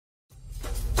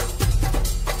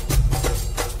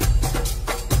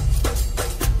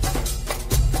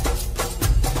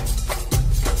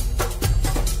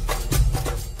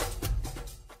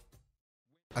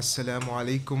Assalamu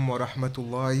alaikum wa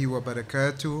rahmatullahi wa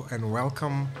barakatuh, and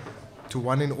welcome to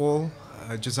one and all.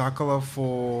 Jazakallah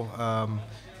for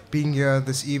being here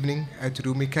this evening at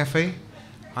Rumi Cafe.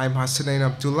 I'm Hasanain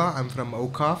Abdullah, I'm from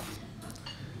Awqaf,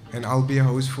 and I'll be a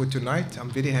host for tonight. I'm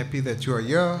very happy that you are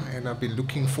here, and I've been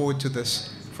looking forward to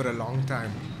this for a long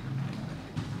time.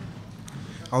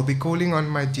 I'll be calling on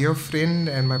my dear friend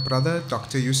and my brother,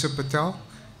 Dr. Yusuf Patel,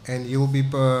 and he'll be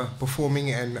performing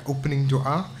an opening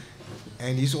dua.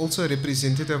 And he's also a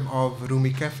representative of Rumi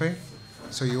Cafe,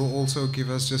 so he'll also give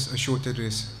us just a short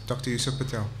address. Dr. Yusuf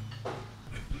Patel.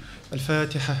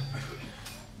 Al-Fatiha.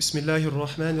 Bismillahir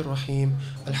Rahmanir Rahim.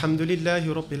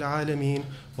 Alhamdulillahi Rabbil Alameen.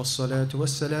 والصلاة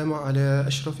والسلام على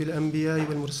أشرف الأنبياء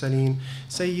والمرسلين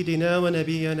سيدنا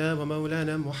ونبينا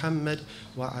ومولانا محمد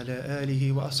وعلى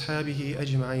آله وأصحابه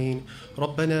أجمعين.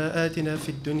 ربنا آتنا في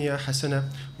الدنيا حسنة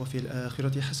وفي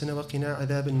الآخرة حسنة وقنا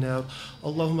عذاب النار.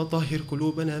 اللهم طهر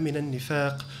قلوبنا من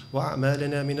النفاق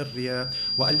وأعمالنا من الرياء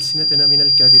وألسنتنا من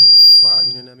الكذب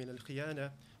وأعيننا من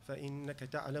الخيانة فإنك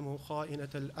تعلم خائنة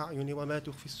الأعين وما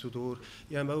تخفي الصدور.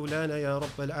 يا مولانا يا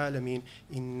رب العالمين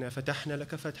إن فتحنا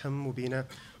لك فتحا مبينا.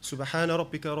 سبحان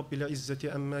ربك رب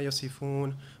العزة أما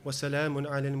يصفون وسلام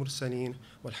على المرسلين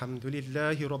والحمد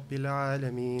لله رب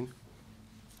العالمين.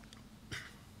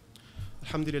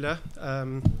 Alhamdulillah.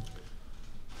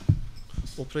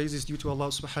 All praise is due to Allah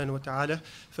subhanahu wa ta'ala.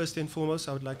 First and foremost,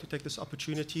 I would like to take this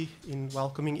opportunity in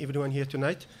welcoming everyone here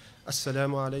tonight.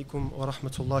 Assalamu alaikum wa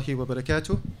rahmatullahi wa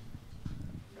barakatuh.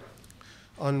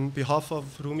 On behalf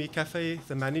of Rumi Cafe,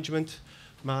 the management,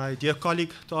 my dear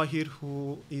colleague Tahir,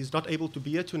 who is not able to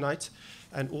be here tonight,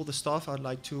 and all the staff, I'd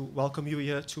like to welcome you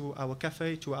here to our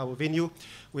cafe, to our venue.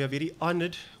 We are very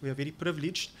honored, we are very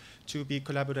privileged to be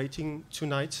collaborating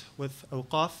tonight with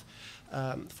Awqaf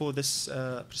for this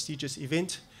prestigious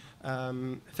event.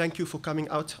 Thank you for coming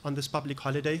out on this public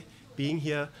holiday, being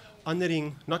here,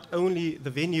 honoring not only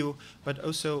the venue, but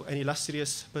also an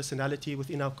illustrious personality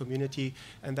within our community,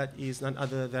 and that is none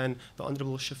other than the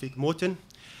Honorable Shafiq Morton.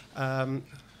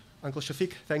 Uncle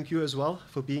Shafiq, thank you as well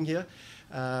for being here.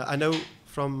 I know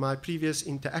from my previous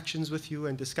interactions with you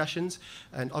and discussions,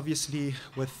 and obviously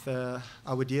with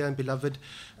our dear and beloved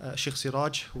Sheikh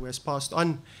Siraj, who has passed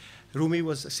on, Rumi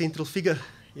was a central figure,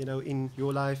 you know, in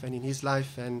your life and in his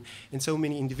life and in so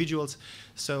many individuals.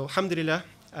 So, alhamdulillah,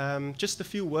 just a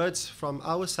few words from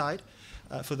our side.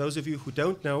 For those of you who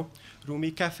don't know,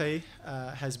 Rumi Cafe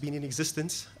has been in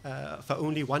existence for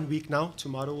only 1 week now.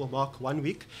 Tomorrow will mark 1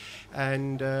 week.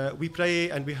 And we pray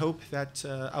and we hope that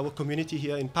our community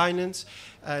here in Pinelands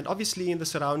and obviously in the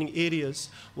surrounding areas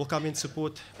will come and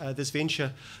support this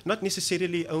venture, not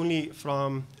necessarily only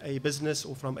from a business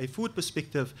or from a food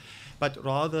perspective, but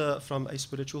rather from a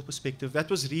spiritual perspective. That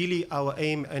was really our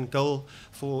aim and goal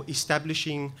for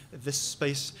establishing this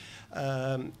space.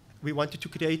 We wanted to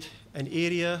create an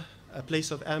area, a place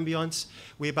of ambience,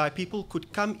 whereby people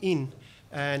could come in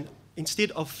and instead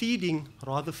of feeding,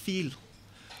 rather feel,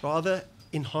 rather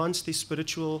enhance their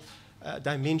spiritual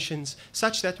dimensions,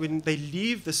 such that when they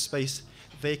leave this space,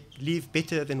 they leave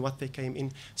better than what they came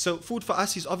in. So food for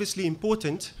us is obviously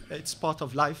important. It's part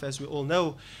of life, as we all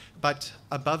know. But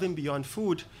above and beyond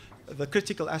food, the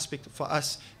critical aspect for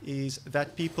us is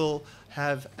that people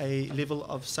have a level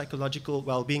of psychological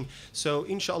well-being. So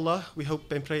inshallah, we hope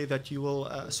and pray that you will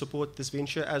support this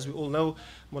venture. As we all know,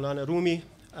 Maulana Rumi,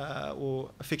 or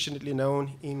affectionately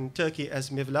known in Turkey as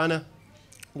Mevlana,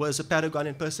 was a paragon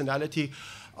and personality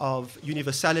of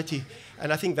universality.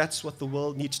 And I think that's what the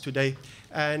world needs today.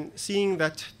 And seeing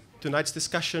that tonight's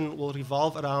discussion will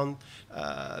revolve around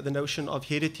the notion of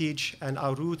heritage and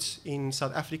our roots in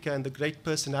South Africa and the great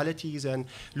personalities and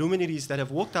luminaries that have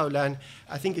walked our land,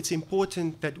 I think it's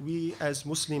important that we as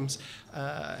Muslims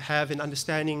have an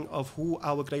understanding of who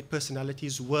our great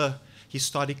personalities were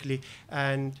historically.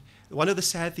 And one of the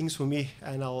sad things for me,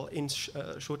 and I'll end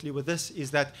shortly with this,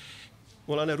 is that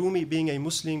Maulana Rumi, being a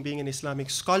Muslim, being an Islamic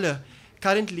scholar,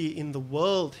 currently in the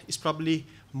world is probably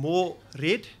more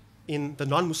read in the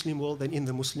non-Muslim world than in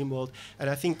the Muslim world. And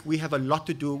I think we have a lot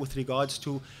to do with regards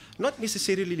to not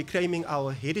necessarily reclaiming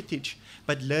our heritage,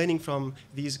 but learning from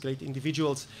these great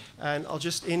individuals. And I'll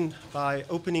just end by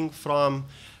opening from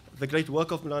the great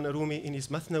work of Maulana Rumi in his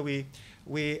Mathnawi,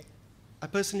 where I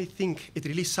personally think it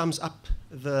really sums up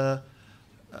the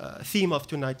theme of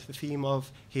tonight, the theme of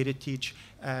heritage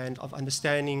and of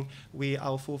understanding where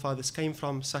our forefathers came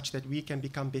from, such that we can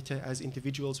become better as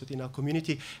individuals within our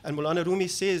community. And Maulana Rumi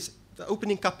says, the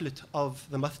opening couplet of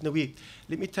the Mathnawi,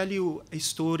 let me tell you a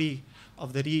story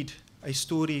of the reed, a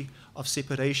story of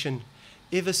separation.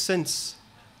 Ever since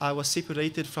I was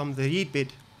separated from the reed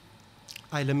bed,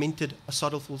 I lamented a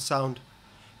sorrowful sound.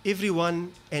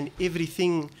 everyone and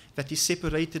everything that is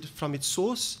separated from its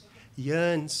source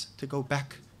yearns to go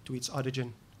back to its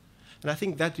origin. And I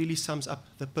think that really sums up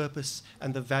the purpose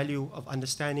and the value of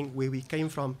understanding where we came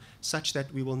from, such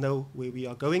that we will know where we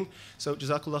are going. So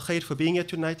Jazakallah khair for being here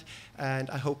tonight, and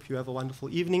I hope you have a wonderful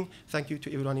evening. Thank you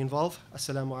to everyone involved.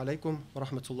 Assalamu alaikum wa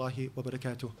rahmatullahi wa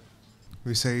barakatuh.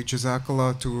 We say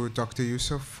Jazakallah to Dr.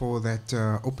 Yusuf for that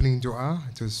opening dua.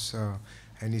 It was,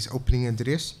 and his opening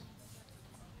address.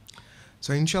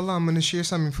 So inshallah, I'm going to share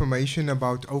some information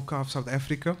about Awqaf South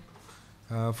Africa.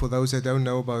 For those that don't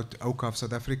know about Awqaf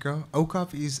South Africa,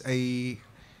 Awqaf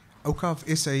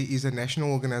SA is a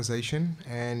national organization,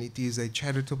 and it is a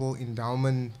charitable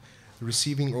endowment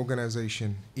receiving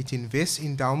organization. It invests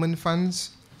endowment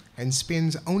funds and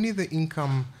spends only the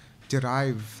income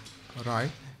derived,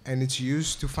 right? And it's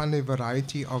used to fund a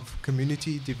variety of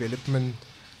community development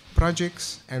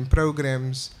projects and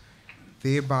programs,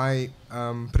 thereby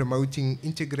promoting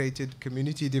integrated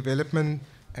community development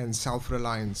and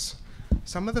self-reliance.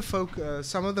 Some of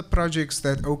the projects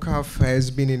that Awqaf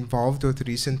has been involved with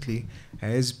recently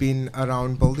has been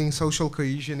around building social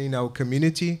cohesion in our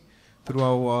community through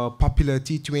our popular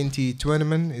T20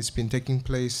 tournament. It's been taking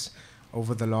place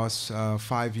over the last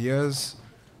 5 years.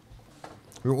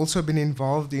 We've also been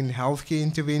involved in healthcare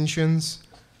interventions,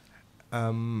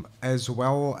 as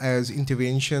well as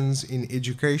interventions in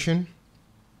education.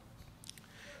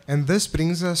 And this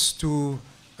brings us to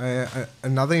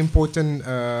another important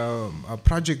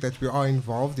project that we are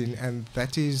involved in, and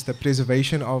that is the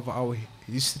preservation of our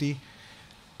history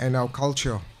and our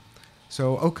culture.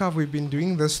 So Awqaf, we've been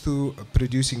doing this through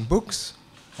producing books.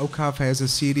 Awqaf has a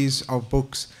series of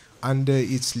books under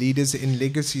its Leaders and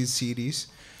Legacies series,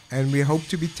 and we hope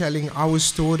to be telling our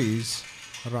stories,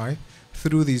 right,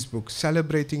 through these books,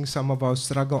 celebrating some of our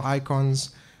struggle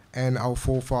icons and our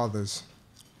forefathers.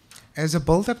 As a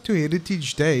build-up to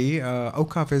Heritage Day,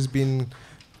 Awqaf has been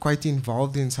quite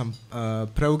involved in some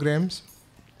programs.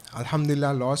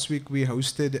 Alhamdulillah, last week we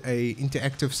hosted an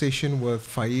interactive session with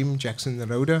Fahim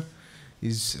Jackson-Roda.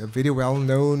 He's very well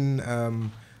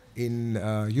known in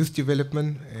youth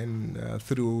development and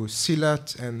through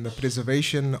Silat and the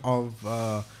preservation of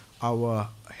our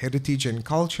heritage and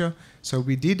culture. So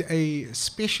we did a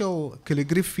special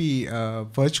calligraphy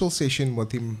virtual session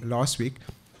with him last week,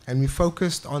 and we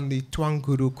focused on the Tuan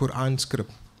Guru Quran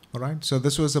script. All right, so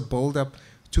this was a build-up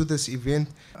to this event.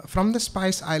 From the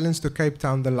Spice Islands to Cape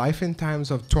Town, The Life and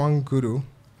Times of Tuan Guru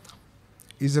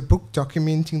is a book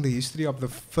documenting the history of the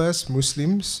first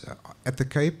Muslims at the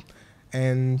Cape.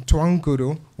 And Tuan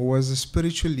Guru was a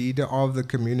spiritual leader of the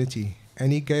community,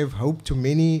 and he gave hope to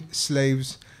many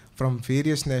slaves from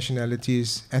various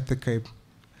nationalities at the Cape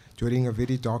during a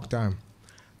very dark time.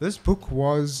 This book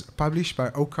was published by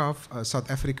Awqaf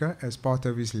South Africa as part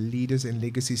of his Leaders and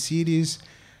Legacy series,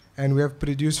 and we have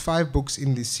produced 5 books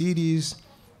in this series.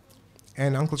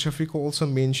 And Uncle Shafiq will also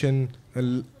mention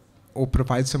or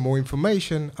provide some more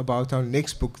information about our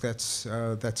next book that's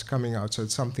coming out, so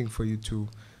it's something for you to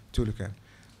look at.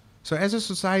 So as a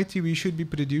society, we should be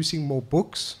producing more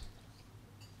books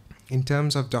in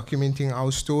terms of documenting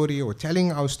our story or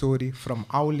telling our story from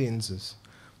our lenses.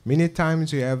 Many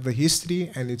times we have the history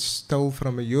and it's told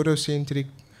from a Eurocentric,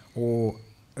 or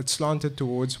it's slanted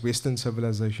towards Western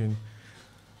civilization.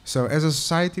 So as a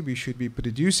society, we should be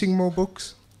producing more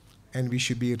books, and we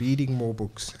should be reading more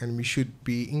books, and we should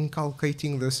be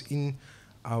inculcating this in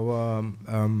our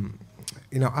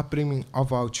upbringing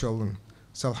of our children.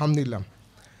 So alhamdulillah.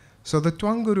 So the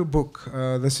Tuan Guru Book,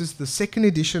 this is the 2nd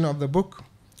edition of the book,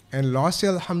 and last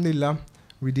year, alhamdulillah,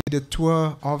 we did a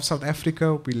tour of South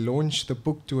Africa. We launched the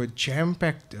book to a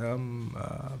jam-packed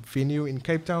venue in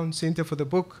Cape Town, Center for the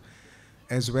Book,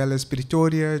 as well as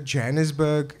Pretoria,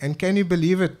 Johannesburg, and can you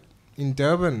believe it, in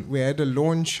Durban, we had a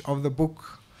launch of the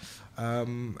book,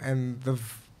 and there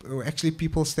were actually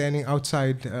people standing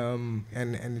outside, and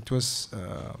it was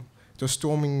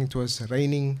storming, it was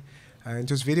raining, and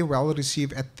it was very well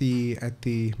received at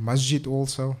the masjid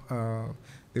also.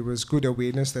 There was good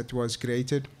awareness that was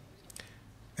created.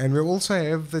 And we also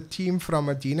have the team from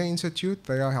Medina Institute.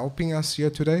 They are helping us here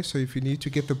today. So if you need to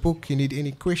get the book, you need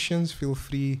any questions, feel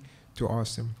free to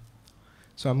ask them.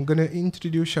 So I'm going to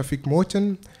introduce Shafiq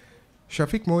Morton.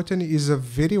 Shafiq Morton is a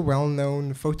very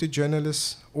well-known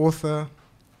photojournalist, author,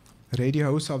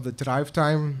 radio host of the Drive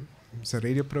Time. It's a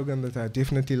radio program that I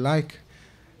definitely like.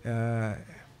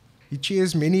 He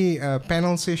chairs many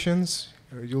panel sessions.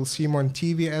 You'll see him on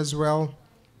TV as well.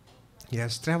 He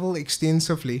has traveled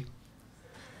extensively,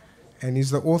 and he's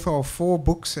the author of 4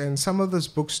 books. And some of those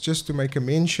books, just to make a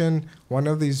mention, one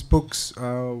of these books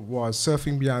was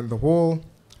Surfing Behind the Wall,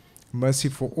 Mercy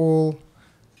for All,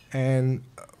 And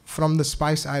from the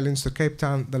Spice Islands to Cape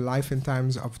Town, the life and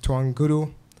times of Tuan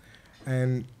Guru.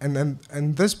 And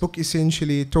this book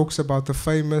essentially talks about the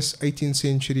famous 18th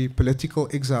century political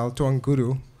exile Tuan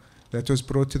Guru that was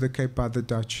brought to the Cape by the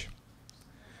Dutch.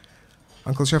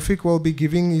 Uncle Shafiq will be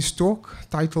giving his talk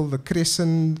titled The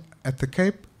Crescent at the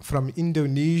Cape, From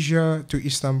Indonesia to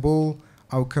Istanbul,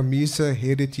 Our Camissa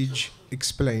Heritage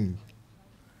Explained.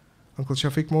 Uncle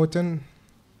Shafiq Morton.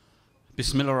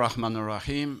 Bismillah ar-Rahman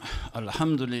ar-Rahim.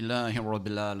 Alhamdulillahi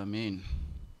Rabbil Alameen.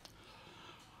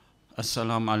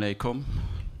 Assalamu alaikum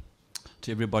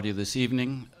to everybody this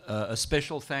evening. A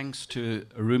special thanks to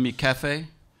Rumi Cafe,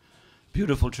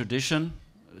 beautiful tradition,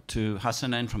 to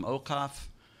Hasanain from Awqaf,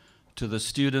 to the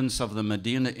students of the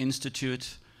Medina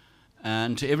Institute,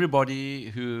 and to everybody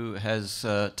who has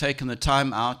taken the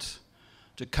time out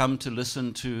to come to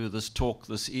listen to this talk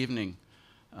this evening.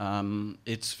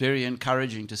 It's very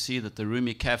encouraging to see that the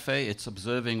Rumi Cafe, it's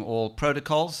observing all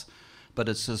protocols, but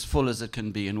it's as full as it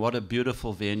can be, and what a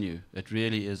beautiful venue. It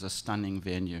really is a stunning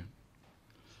venue.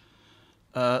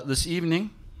 This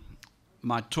evening,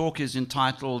 my talk is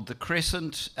entitled The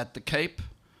Crescent at the Cape,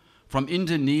 From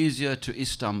Indonesia to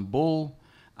Istanbul,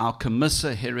 Our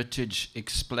Camissa Heritage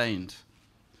Explained.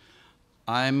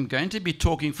 I'm going to be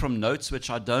talking from notes, which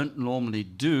I don't normally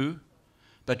do,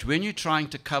 but when you're trying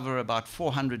to cover about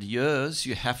 400 years,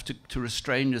 you have to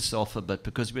restrain yourself a bit,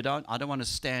 because I don't want to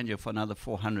stand here for another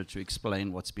 400 to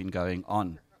explain what's been going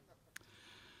on.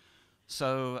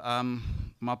 So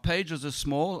my pages are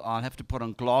small. I'll have to put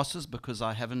on glasses because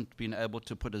I haven't been able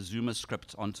to put a Zoomer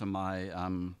script onto my...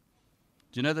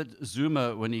 do you know that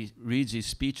Zoomer, when he reads his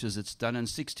speeches, it's done in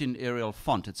 16 Arial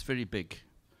font. It's very big.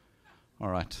 All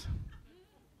right.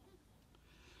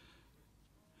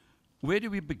 Where do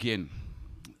we begin?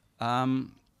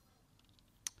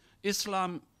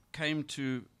 Islam came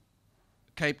to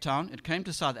Cape Town. It came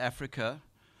to South Africa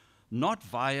not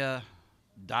via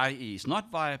da'is,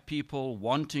 not via people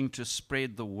wanting to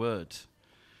spread the word.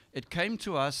 It came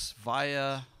to us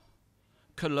via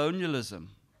colonialism.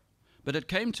 But it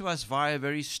came to us via a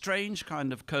very strange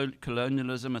kind of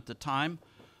colonialism at the time.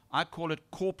 I call it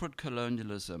corporate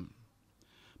colonialism.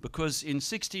 Because in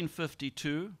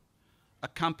 1652, a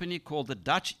company called the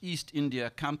Dutch East India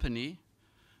Company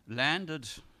landed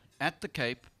at the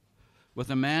Cape with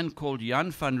a man called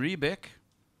Jan van Riebeck,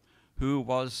 who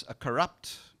was a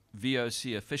corrupt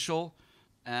VOC official,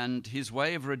 and his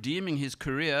way of redeeming his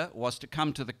career was to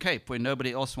come to the Cape where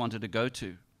nobody else wanted to go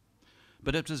to.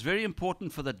 But it was very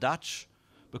important for the Dutch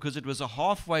because it was a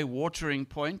halfway watering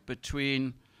point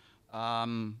between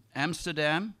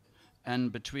Amsterdam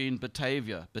and between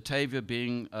Batavia, Batavia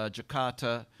being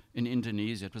Jakarta in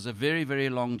Indonesia. It was a very, very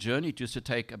long journey. It used to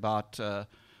take about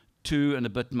 2 and a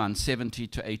bit months, 70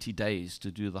 to 80 days to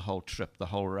do the whole trip, the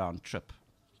whole round trip.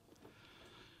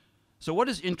 So what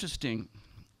is interesting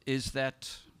is that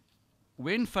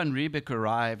when Van Riebeck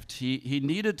arrived, he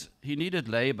needed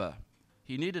labor.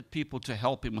 He needed people to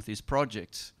help him with his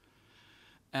projects.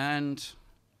 And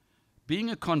being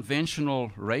a conventional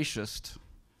racist,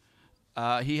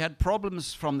 he had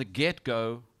problems from the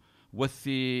get-go with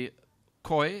the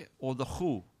Khoi or the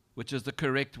Khu, which is the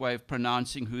correct way of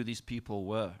pronouncing who these people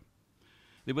were.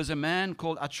 There was a man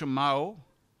called Achumau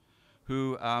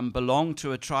who belonged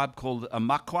to a tribe called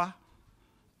Amakwa,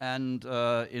 and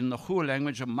in the Khu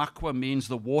language, Amakwa means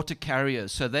the water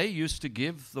carriers. So they used to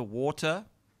give the water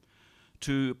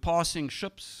to passing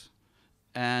ships,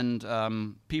 and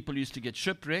people used to get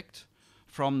shipwrecked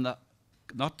from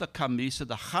not the Camissa,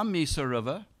 the Camissa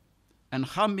River. And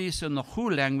Camissa in the Khu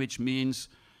language means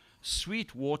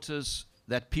sweet waters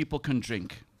that people can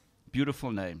drink.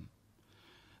 Beautiful name.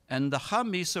 And the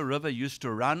Camissa River used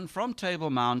to run from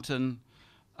Table Mountain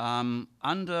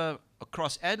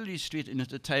across Adderley Street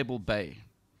into Table Bay.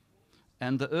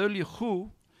 And the early Khu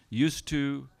used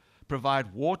to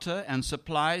provide water and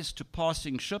supplies to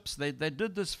passing ships. They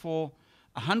did this for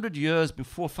 100 years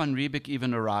before Van Riebeck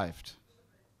even arrived.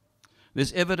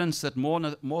 There's evidence that more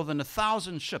than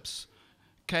 1,000 ships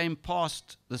came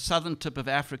past the southern tip of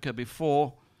Africa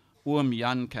before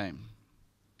Jan came.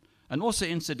 And also,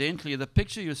 incidentally, the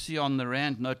picture you see on the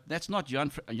Rand note, that's not Jan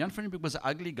van Riebeck was an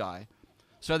ugly guy.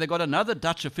 So they got another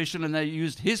Dutch official and they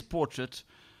used his portrait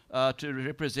to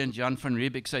represent Jan van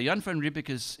Riebeck. So Jan van Riebeck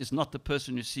is not the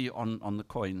person you see on the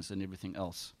coins and everything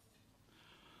else.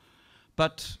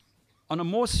 But on a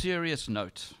more serious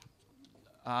note,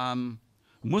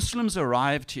 Muslims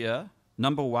arrived here,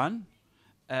 number one,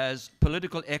 as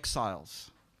political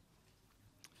exiles.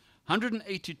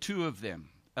 182 of them,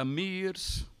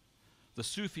 amirs, the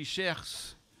Sufi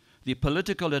sheikhs, the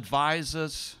political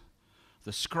advisors,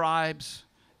 the scribes,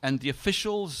 and the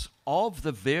officials of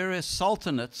the various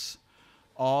sultanates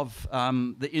of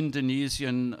the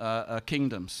Indonesian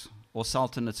kingdoms or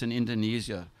sultanates in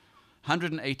Indonesia.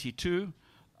 182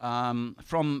 from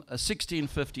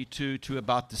 1652 to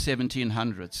about the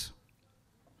 1700s.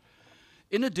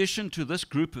 In addition to this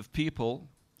group of people,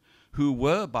 who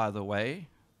were, by the way,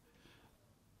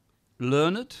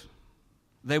 learned,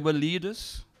 they were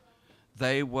leaders,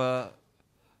 they were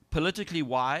politically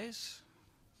wise,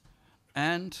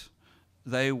 and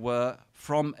they were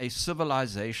from a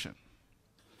civilization.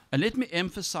 And let me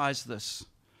emphasize this.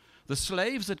 The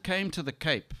slaves that came to the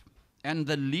Cape and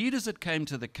the leaders that came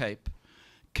to the Cape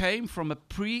came from a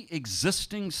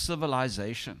pre-existing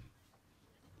civilization.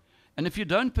 And if you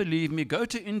don't believe me, go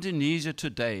to Indonesia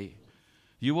today.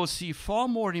 You will see far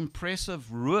more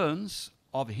impressive ruins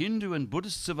of Hindu and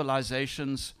Buddhist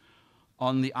civilizations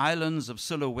on the islands of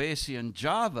Sulawesi and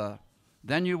Java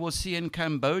than you will see in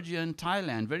Cambodia and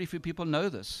Thailand. Very few people know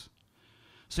this.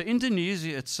 So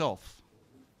Indonesia itself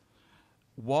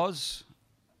was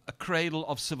a cradle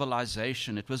of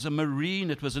civilization. It was a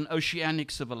marine, it was an oceanic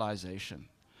civilization.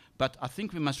 But I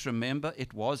think we must remember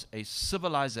it was a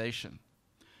civilization,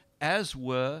 as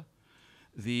were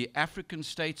the African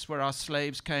states where our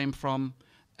slaves came from,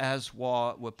 as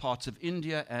were parts of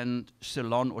India and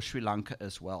Ceylon or Sri Lanka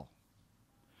as well.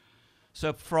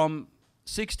 So from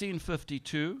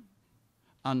 1652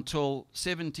 until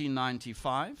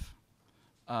 1795,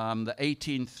 from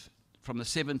the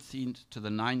 17th to the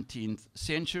 19th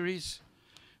centuries,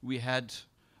 we had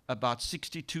about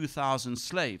 62,000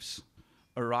 slaves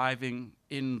arriving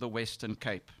in the Western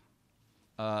Cape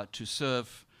to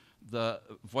serve the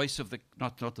voice of the,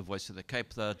 not the voice of the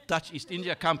Cape, the Dutch East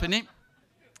India Company.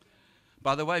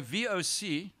 By the way,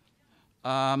 VOC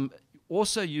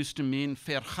also used to mean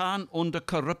vergaan onder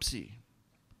corruptie.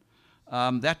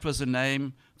 That was a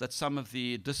name that some of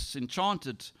the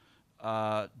disenchanted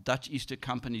Dutch East India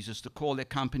companies used to call their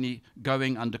company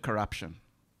going under corruption.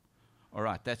 All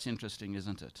right, that's interesting,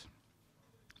 isn't it?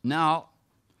 Now,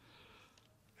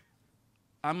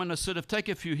 I'm going to sort of take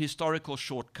a few historical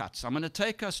shortcuts. I'm going to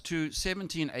take us to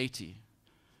 1780,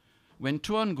 when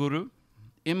Tuan Guru,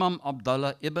 Imam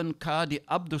Abdullah ibn Qadi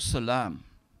Abdul Salam,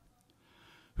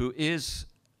 who is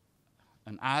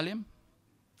an alim,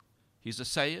 he's a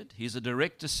Sayyid, he's a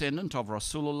direct descendant of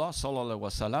Rasulullah sallallahu alaihi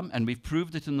wasallam, and we've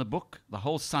proved it in the book. The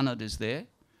whole sanad is there.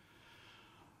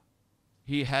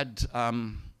 He had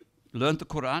learned the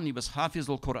Quran, he was Hafiz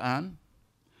al-Quran,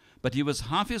 but he was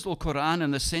Hafiz al-Quran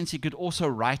in the sense he could also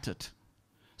write it.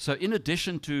 So in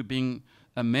addition to being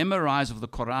a memorizer of the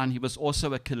Quran, he was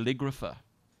also a calligrapher.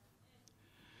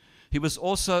 He was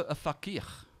also a faqih.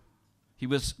 He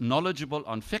was knowledgeable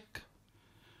on fiqh,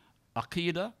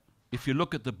 aqidah. If you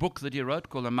look at the book that he wrote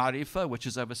called the Ma'rifah, which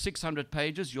is over 600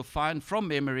 pages, you'll find from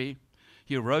memory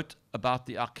he wrote about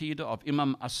the aqidah of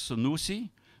Imam as-Sunusi,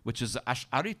 which is the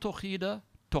Ash'ari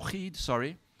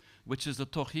Tawheed, which is the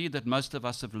Tawheed that most of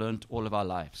us have learnt all of our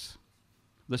lives.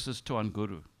 This is Tuan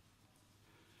Guru.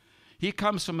 He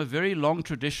comes from a very long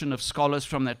tradition of scholars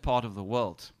from that part of the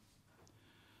world.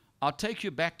 I'll take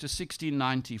you back to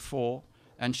 1694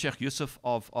 and Sheikh Yusuf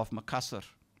of Makassar,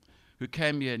 who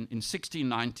came here in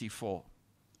 1694.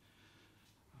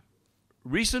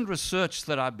 Recent research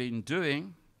that I've been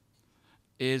doing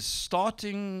is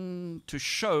starting to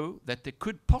show that there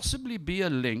could possibly be a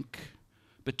link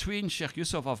between Sheikh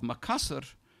Yusuf of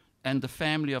Makassar and the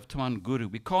family of Tuan Guru.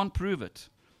 We can't prove it,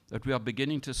 but we are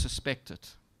beginning to suspect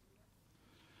it.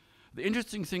 The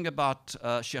interesting thing about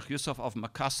Sheikh Yusuf of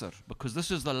Makassar, because this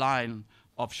is the line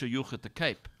of Shuyukh at the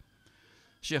Cape,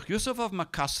 Sheikh Yusuf of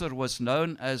Makassar was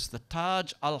known as the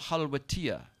Taj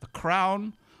al-Halwatiya, the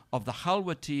crown of the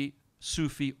Halwati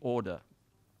Sufi order.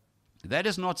 That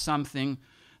is not something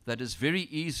that is very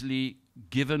easily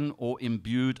given or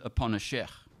imbued upon a sheikh.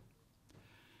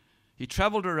 He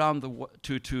traveled around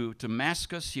to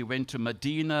Damascus, he went to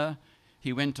Medina,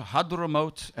 he went to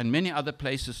Hadramaut and many other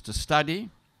places to study.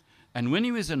 And when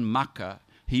he was in Makkah,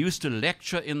 he used to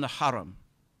lecture in the Haram.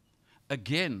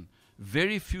 Again,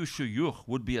 very few shuyukh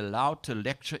would be allowed to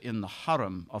lecture in the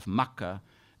Haram of Makkah,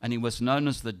 and he was known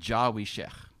as the Jawi Sheikh.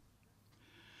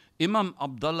 Imam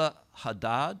Abdullah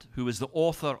Haddad, who is the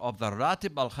author of the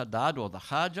Ratib al-Haddad or the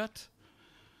Hajat,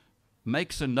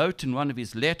 makes a note in one of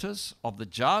his letters of the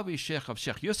Jawi Sheikh of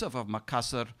Sheikh Yusuf of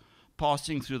Makassar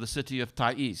passing through the city of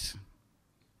Taiz.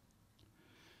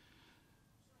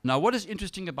 Now, what is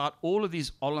interesting about all of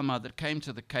these ulama that came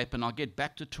to the Cape, and I'll get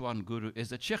back to Tuan Guru, is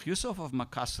that Sheikh Yusuf of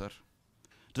Makassar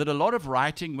did a lot of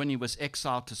writing when he was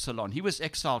exiled to Ceylon. He was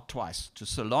exiled twice, to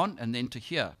Ceylon and then to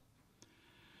here.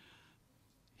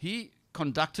 He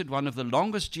conducted one of the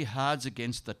longest jihads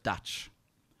against the Dutch.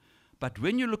 But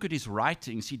when you look at his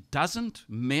writings, he doesn't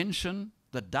mention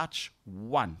the Dutch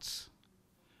once.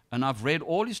 And I've read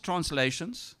all his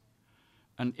translations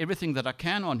and everything that I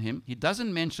can on him. He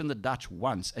doesn't mention the Dutch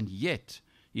once, and yet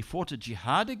he fought a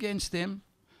jihad against them,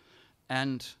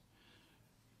 and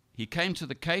he came to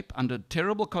the Cape under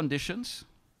terrible conditions.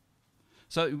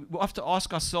 So we have to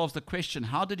ask ourselves the question,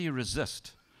 how did he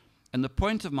resist? And the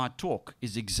point of my talk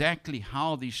is exactly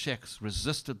how these sheikhs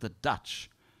resisted the Dutch,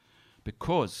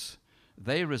 because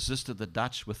they resisted the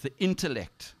Dutch with the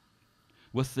intellect,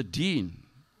 with the deen.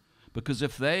 Because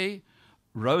if they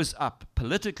rose up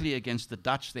politically against the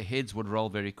Dutch, their heads would roll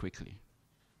very quickly.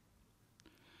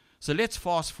 So let's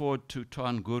fast forward to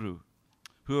Tuan Guru,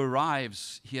 who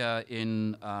arrives here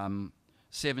in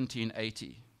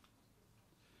 1780.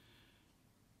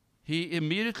 He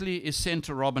immediately is sent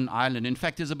to Robben Island. In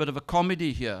fact, there's a bit of a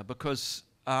comedy here, because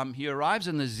he arrives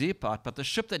in the Zeepaart, but the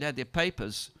ship that had their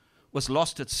papers was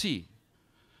lost at sea.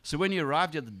 So when he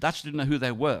arrived here, the Dutch didn't know who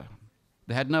they were.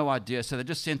 They had no idea, so they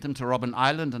just sent him to Robben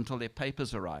Island until their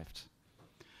papers arrived.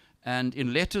 And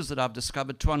in letters that I've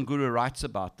discovered, Tuan Guru writes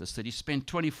about this, that he spent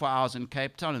 24 hours in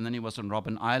Cape Town and then he was on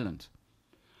Robben Island.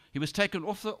 He was taken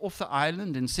off the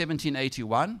island in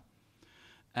 1781,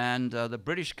 and the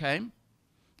British came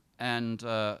and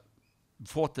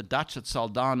fought the Dutch at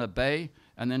Saldanha Bay.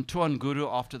 And then Tuan Guru,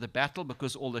 after the battle,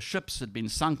 because all the ships had been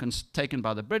sunk and taken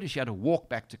by the British, he had to walk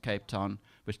back to Cape Town,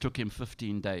 which took him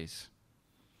 15 days.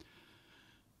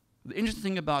 The interesting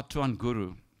thing about Tuan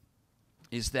Guru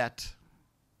is that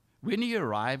when he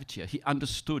arrived here, he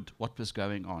understood what was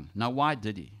going on. Now, why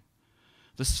did he?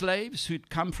 The slaves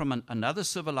who'd come from another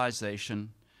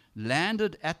civilization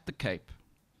landed at the Cape.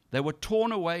 They were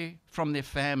torn away from their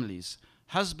families.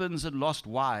 Husbands had lost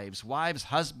wives, wives'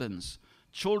 husbands.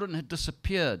 Children had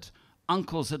disappeared.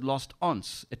 Uncles had lost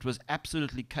aunts. It was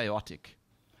absolutely chaotic.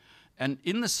 And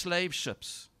in the slave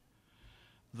ships,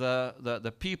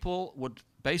 the people would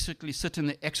basically sit in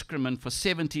the excrement for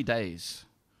 70 days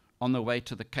on the way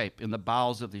to the Cape, in the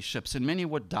bowels of these ships, and many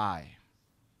would die.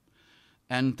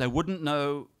 And they wouldn't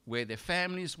know where their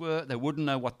families were, they wouldn't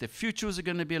know what their futures are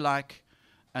going to be like,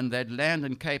 and they'd land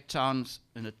in Cape Town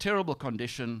in a terrible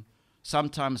condition,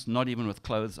 sometimes not even with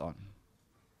clothes on.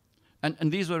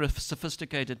 And these were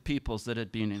sophisticated peoples that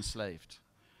had been enslaved.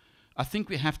 I think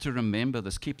we have to remember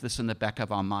this, keep this in the back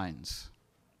of our minds.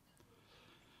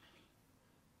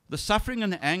 The suffering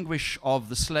and the anguish of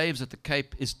the slaves at the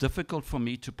Cape is difficult for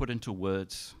me to put into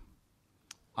words.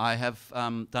 I have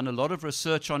done a lot of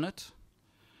research on it,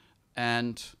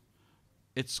 and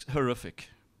it's horrific.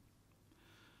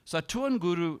 So Tuan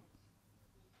Guru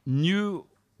knew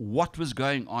what was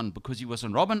going on because he was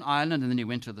on Robben Island, and then he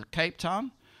went to the Cape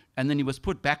Town, and then he was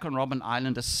put back on Robben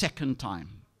Island a second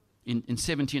time in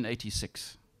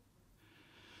 1786.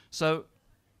 So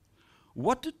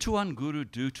what did Tuan Guru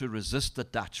do to resist the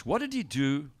Dutch? What did he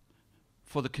do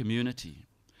for the community?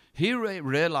 He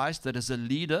realized that as a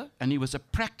leader, and he was a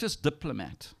practiced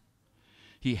diplomat,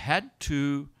 he had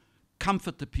to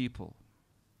comfort the people.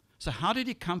 So how did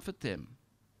he comfort them?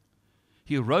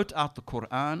 He wrote out the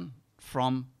Quran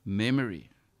from memory.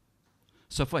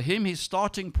 So for him, his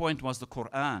starting point was the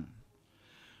Quran,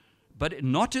 but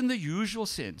not in the usual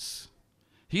sense.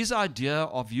 His idea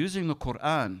of using the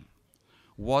Quran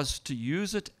was to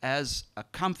use it as a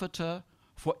comforter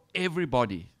for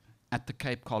everybody at the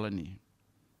Cape Colony.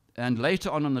 And later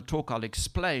on in the talk, I'll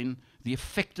explain the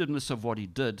effectiveness of what he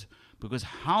did, because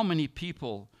how many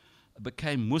people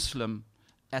became Muslim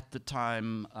at the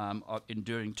time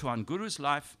during Tuan Guru's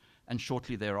life and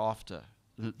shortly thereafter,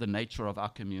 the nature of our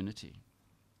community.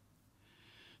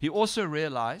 He also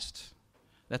realized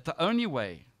that the only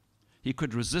way he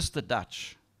could resist the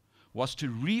Dutch was to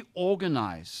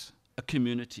reorganize a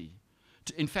community,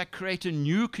 to in fact create a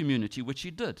new community, which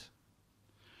he did.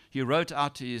 He wrote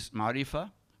out his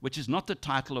Marifa, which is not the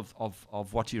title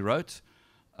of what he wrote.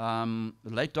 The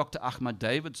late Dr. Ahmad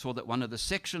David saw that one of the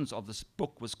sections of this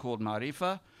book was called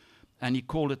Marifa, and he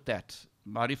called it that.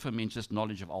 Marifa means just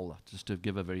knowledge of Allah, just to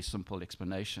give a very simple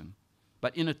explanation.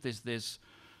 But in it, there's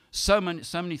so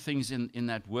many things in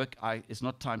that work. It's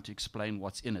not time to explain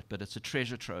what's in it, but it's a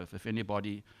treasure trove if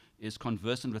anybody is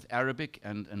conversant with Arabic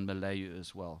and Malayu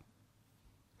as well.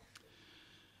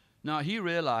 Now, he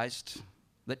realized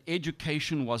that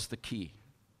education was the key.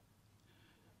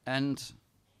 And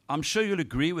I'm sure you'll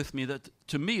agree with me that,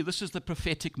 to me, this is the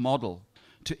prophetic model,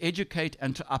 to educate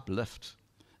and to uplift.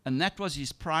 And that was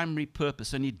his primary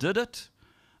purpose. And he did it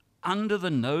under the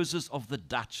noses of the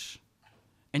Dutch.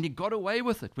 And he got away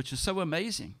with it, which is so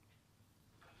amazing.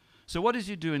 So what does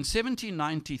he do? In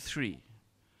 1793,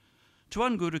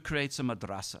 Tuan Guru creates a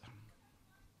madrasa.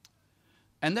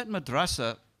 And that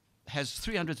madrasa has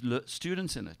 300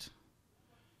 students in it.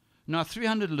 Now,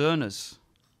 300 learners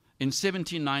in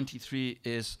 1793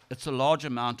 it's a large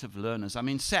amount of learners. I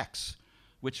mean, Saxe,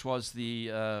 which was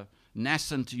the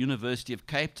nascent University of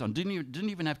Cape Town, didn't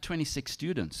even have 26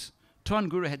 students. Tuan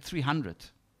Guru had 300.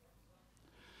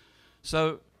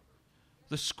 So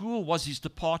the school was his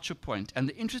departure point. And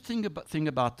the interesting thing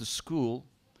about the school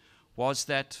was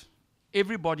that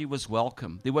everybody was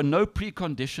welcome. There were no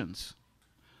preconditions.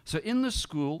 So in the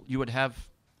school, you would have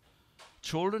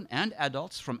children and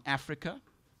adults from Africa,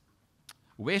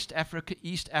 West Africa,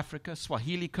 East Africa,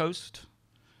 Swahili coast,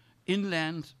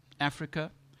 inland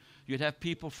Africa. You'd have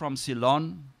people from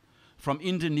Ceylon, from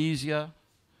Indonesia,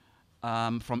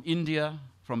 from India,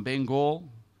 from Bengal,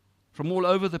 from all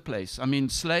over the place. I mean,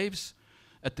 slaves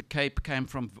at the Cape came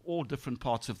from all different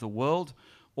parts of the world,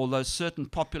 although certain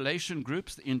population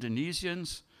groups, the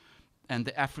Indonesians and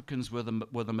the Africans, were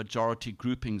the majority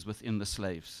groupings within the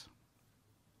slaves.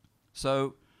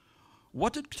 So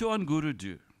what did Tuan Guru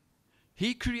do?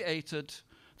 He created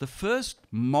the first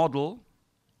model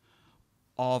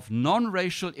of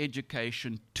non-racial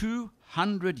education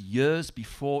 200 years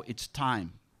before its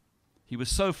time. He was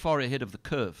so far ahead of the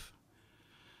curve.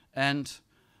 And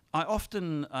I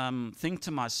often think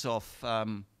to myself,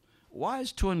 why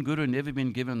has Tuan Guru never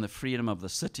been given the freedom of the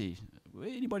city?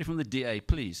 Anybody from the DA,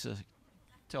 please,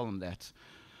 tell them that.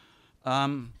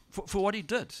 For what he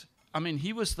did. I mean,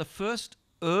 he was the first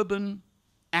urban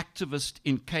activist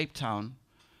in Cape Town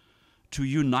to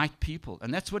unite people.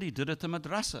 And that's what he did at the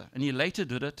madrasa. And he later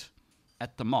did it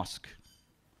at the mosque.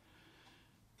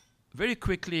 Very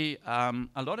quickly,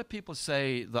 a lot of people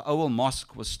say the Owl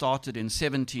Mosque was started in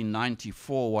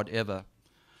 1794, whatever.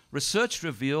 Research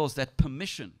reveals that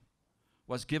permission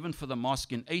was given for the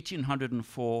mosque in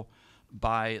 1804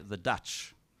 by the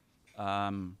Dutch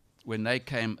when they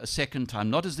came a second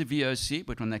time, not as the VOC,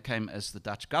 but when they came as the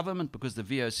Dutch government, because the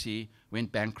VOC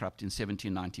went bankrupt in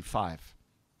 1795.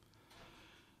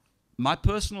 My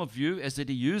personal view is that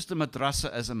he used the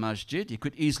madrasa as a masjid. He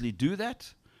could easily do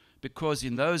that, because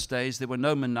in those days there were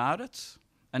no minarets,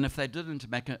 and if they didn't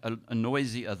make a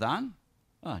noisy adhan,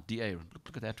 DA,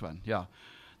 look at that one, yeah.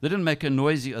 They didn't make a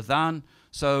noisy adhan,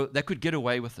 so they could get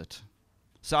away with it.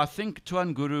 So I think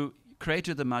Tuan Guru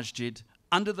created the masjid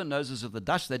under the noses of the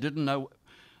Dutch. They didn't know,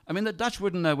 I mean, the Dutch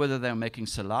wouldn't know whether they were making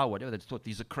salah or whatever. They thought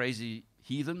these are crazy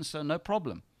heathens, so no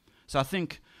problem. So I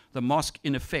think the mosque,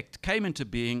 in effect, came into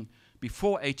being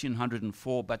before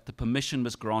 1804, but the permission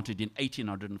was granted in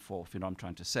 1804, if you know what I'm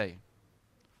trying to say.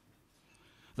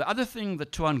 The other thing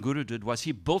that Tuan Guru did was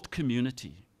he built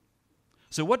community.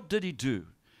 So what did he do?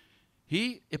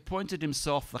 He appointed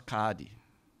himself the Qadi.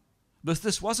 But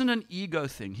this wasn't an ego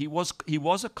thing. He was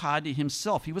a Qadi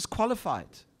himself. He was qualified.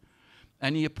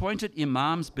 And he appointed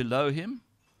imams below him,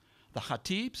 the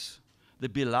khatibs, the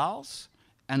bilals,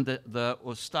 and the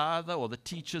ustada, or the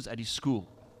teachers at his school.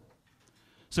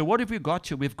 So what have we got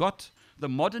here? We've got the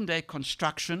modern day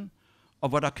construction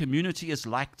of what our community is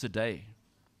like today.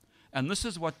 And this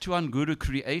is what Tuan Guru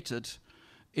created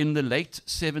in the late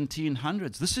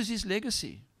 1700s. This is his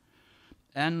legacy.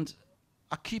 And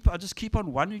I just keep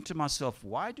on wondering to myself,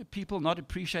 why do people not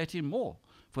appreciate him more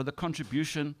for the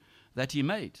contribution that he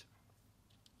made?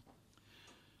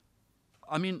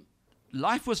 I mean,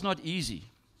 life was not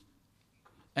easy.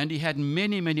 And he had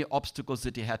many, many obstacles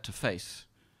that he had to face.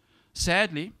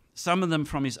 Sadly, some of them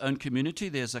from his own community.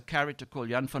 There's a character called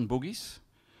Jan van Booghies,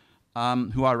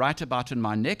 who I write about in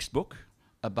my next book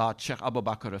about Sheikh Abu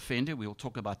Bakr Effendi. We'll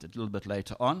talk about it a little bit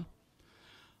later on.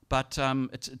 But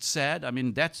it's sad. I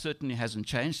mean, that certainly hasn't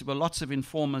changed. There were lots of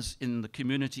informers in the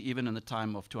community, even in the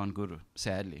time of Tuan Guru,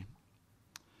 sadly.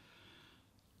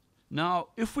 Now,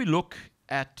 if we look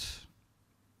at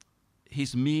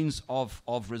his means of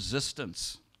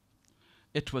resistance,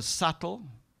 it was subtle,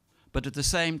 but at the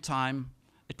same time,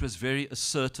 it was very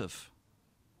assertive.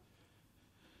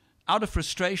 Out of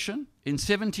frustration, in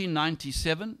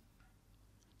 1797,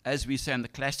 as we say in the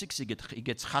classics, he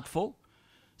gets khatful.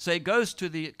 So he goes to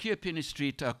the Kiopini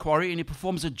Street quarry and he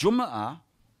performs a Jum'ah,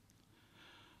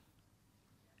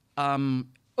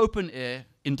 open air,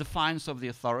 in defiance of the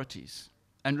authorities.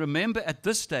 And remember, at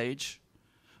this stage,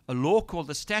 a law called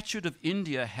the Statute of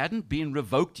India hadn't been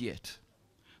revoked yet.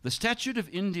 The Statute of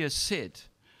India said,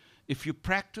 if you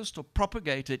practiced or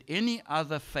propagated any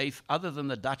other faith other than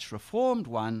the Dutch Reformed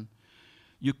one,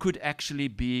 you could actually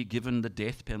be given the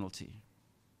death penalty.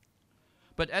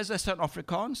 But as I said in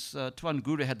Afrikaans, Tuan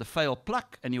Guru had the fail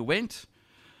pluck, and he went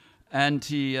and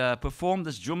he performed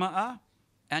this Jum'ah.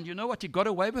 And you know what he got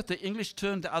away with? The English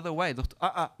turned the other way. They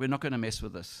thought, we're not going to mess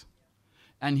with this.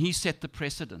 and he set the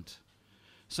precedent.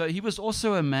 So he was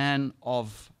also a man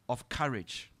of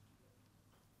courage.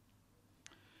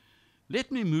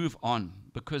 Let me move on,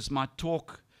 because my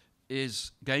talk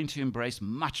is going to embrace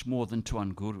much more than Tuan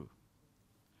Guru.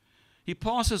 He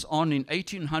passes on in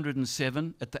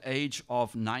 1807 at the age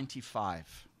of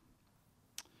 95.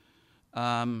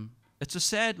 It's a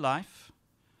sad life.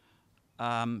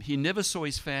 He never saw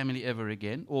his family ever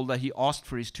again, although he asked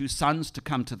for his 2 sons to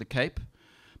come to the Cape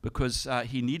because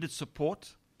he needed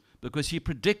support, because he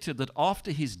predicted that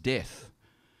after his death,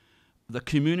 the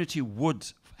community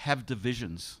would have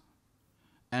divisions.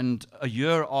 And a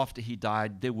year after he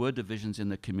died, there were divisions in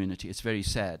the community. It's very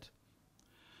sad.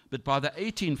 But by the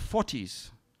 1840s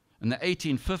and the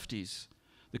 1850s,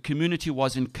 the community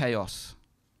was in chaos.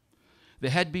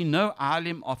 There had been no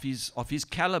alim of his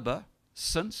caliber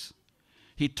since.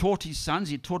 He taught his sons,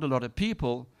 he taught a lot of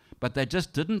people, but they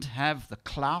just didn't have the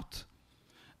clout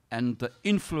and the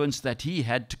influence that he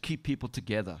had to keep people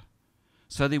together.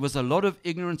 So there was a lot of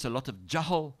ignorance, a lot of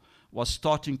jahl was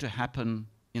starting to happen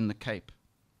in the Cape.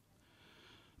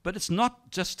 But it's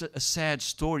not just a sad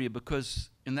story, because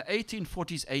in the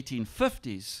 1840s,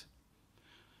 1850s,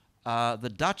 the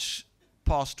Dutch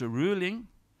passed a ruling,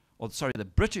 the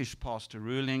British passed a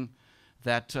ruling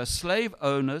that slave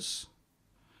owners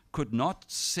could not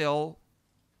sell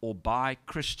or buy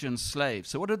Christian slaves.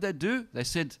 So what did they do? They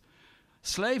said,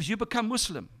 slaves, you become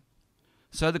Muslim.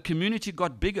 So the community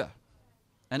got bigger,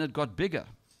 and it got bigger.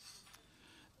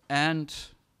 And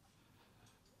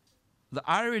the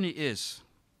irony is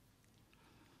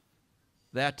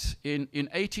that in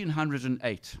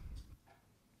 1808,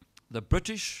 the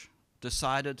British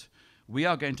decided we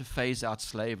are going to phase out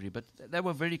slavery, but they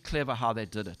were very clever how they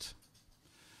did it.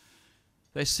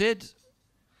 They said,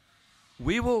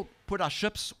 we will put our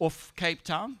ships off Cape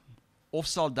Town, off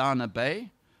Saldanha Bay,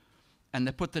 and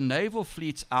they put the naval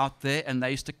fleets out there, and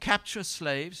they used to capture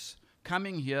slaves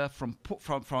coming here from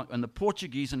and the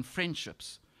Portuguese and French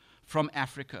ships from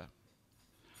Africa.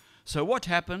 So what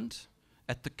happened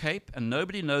at the Cape, and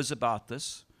nobody knows about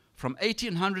this, from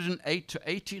 1808 to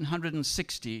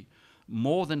 1860,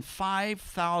 more than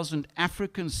 5,000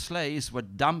 African slaves were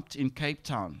dumped in Cape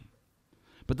Town.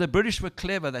 But the British were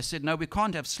clever. They said, no, we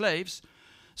can't have slaves,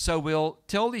 so we'll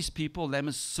tell these people they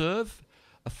must serve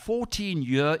a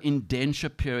 14-year indenture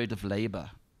period of labor.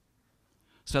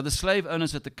 So the slave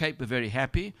owners at the Cape were very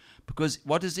happy, because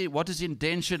what does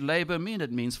indentured labor mean?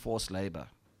 It means forced labor.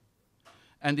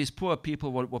 And these poor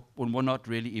people were not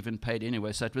really even paid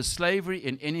anyway. So it was slavery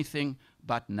in anything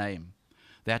but name.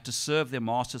 They had to serve their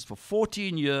masters for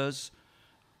 14 years.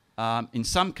 In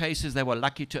some cases, they were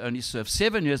lucky to only serve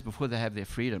 7 years before they have their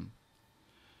freedom.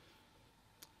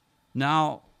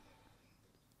 Now,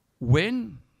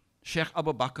 when Sheikh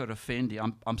Abu Bakr Effendi,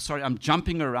 I'm sorry, I'm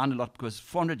jumping around a lot because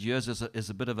 400 years is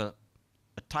a bit of a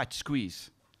tight squeeze.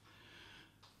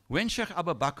 When Sheikh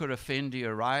Abu Bakr Effendi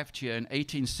arrived here in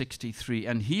 1863,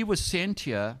 and he was sent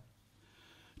here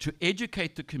to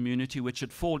educate the community which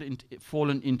had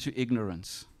fallen into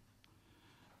ignorance.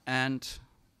 And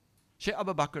Sheikh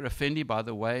Abu Bakr Effendi, by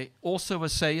the way, also a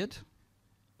Sayyid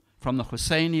from the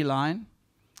Husseini line.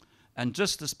 And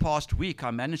just this past week,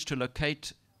 I managed to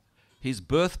locate his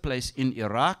birthplace in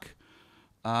Iraq.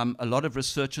 A lot of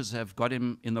researchers have got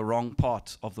him in the wrong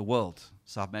part of the world,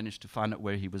 so I've managed to find out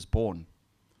where he was born.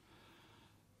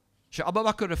 Sheikh Abu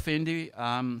Bakr Effendi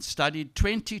studied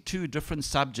 22 different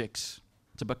subjects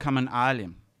to become an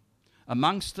alim.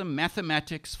 Amongst them,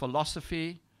 mathematics,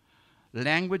 philosophy,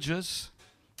 languages,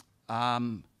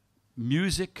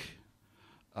 music,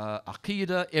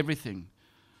 aqidah, everything.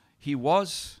 He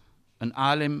was an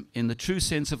alim in the true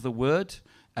sense of the word,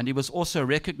 and he was also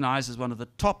recognized as one of the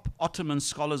top Ottoman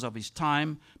scholars of his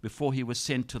time before he was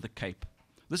sent to the Cape.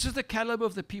 This is the caliber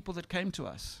of the people that came to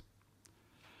us.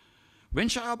 When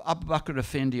Sheikh Abu Bakr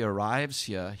Effendi arrives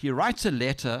here, he writes a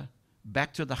letter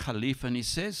back to the Khalifa, and he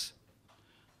says,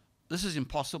 this is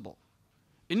impossible.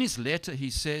 In his letter, he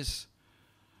says,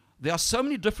 there are so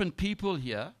many different people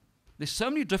here, there's so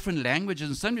many different languages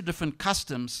and so many different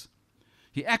customs.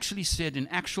 He actually said in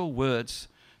actual words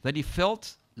that he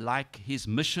felt like his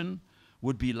mission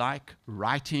would be like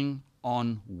writing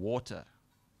on water.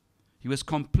 He was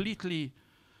completely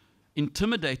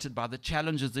intimidated by the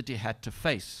challenges that he had to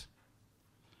face.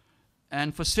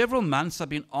 And for several months, I've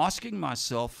been asking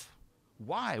myself,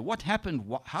 why? What happened?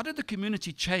 How did the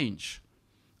community change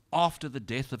after the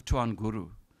death of Tuan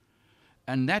Guru?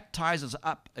 And that ties us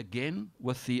up again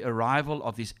with the arrival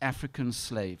of these African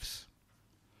slaves.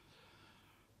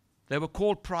 They were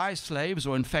called prize slaves,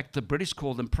 or in fact the British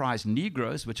called them prize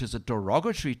Negroes, which is a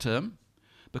derogatory term,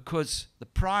 because the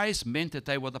prize meant that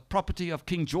they were the property of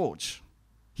King George.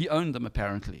 He owned them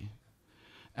apparently.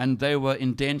 And they were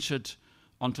indentured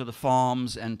onto the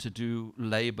farms and to do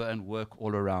labor and work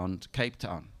all around Cape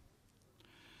Town.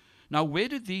 Now, where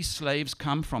did these slaves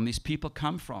come from, these people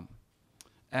come from?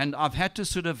 And I've had to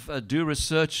sort of do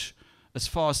research as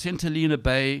far as St. Helena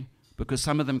Bay, because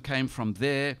some of them came from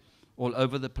there, all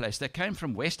over the place. They came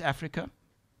from West Africa.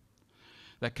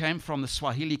 They came from the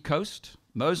Swahili coast,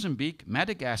 Mozambique,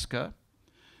 Madagascar,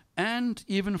 and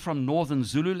even from northern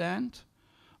Zululand,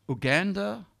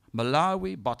 Uganda,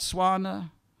 Malawi,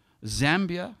 Botswana,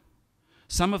 Zambia.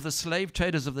 Some of the slave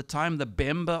traders of the time, the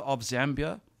Bemba of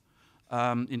Zambia.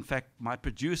 In fact, my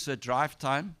producer, Drive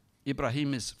Time,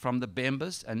 Ibrahim, is from the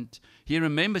Bembas, and he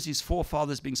remembers his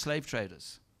forefathers being slave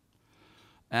traders.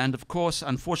 And of course,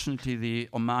 unfortunately, the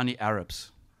Omani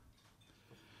Arabs.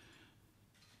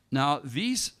 Now,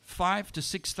 these 5,000 to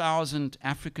 6,000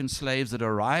 African slaves that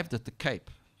arrived at the Cape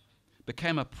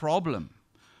became a problem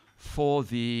for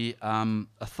the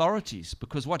authorities,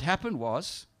 because what happened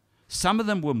was some of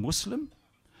them were Muslim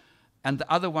and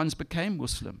the other ones became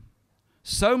Muslim.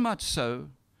 So much so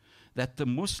that the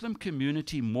Muslim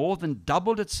community more than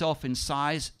doubled itself in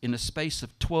size in a space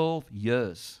of 12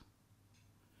 years.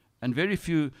 And very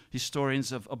few historians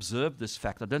have observed this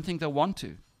fact. I don't think they want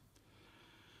to.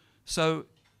 So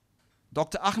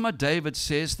Dr. Ahmad David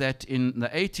says that in the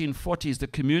 1840s, the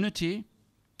community,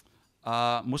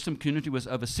 Muslim community, was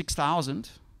over 6,000,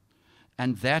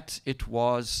 and that it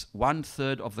was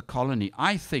 1/3 of the colony.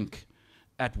 I think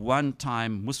at one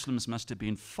time Muslims must have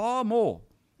been far more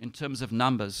in terms of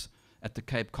numbers at the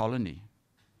Cape Colony,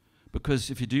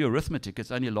 because if you do arithmetic, it's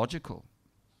only logical.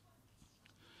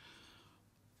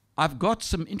 I've got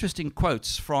some interesting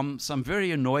quotes from some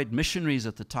very annoyed missionaries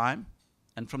at the time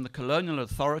and from the colonial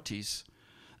authorities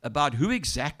about who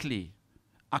exactly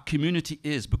our community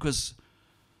is, because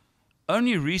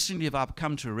only recently have I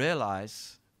come to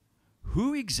realize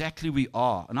who exactly we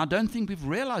are. And I don't think we've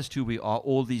realized who we are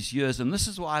all these years. And this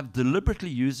is why I'm deliberately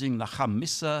using the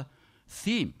Camissa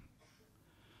theme,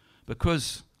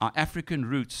 because our African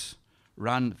roots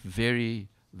run very,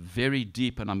 very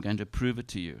deep, and I'm going to prove it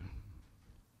to you.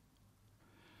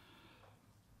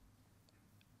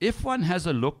 If one has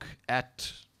a look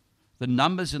at the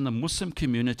numbers in the Muslim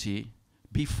community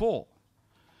before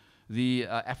the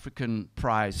African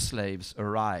prize slaves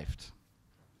arrived,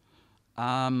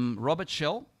 Robert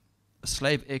Shell, a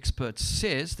slave expert,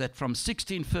 says that from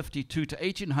 1652 to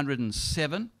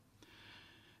 1807,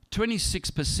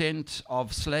 26%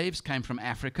 of slaves came from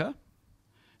Africa,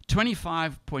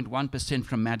 25.1%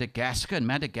 from Madagascar, and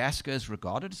Madagascar is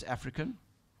regarded as African.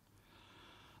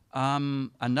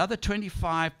 Another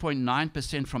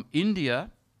 25.9% from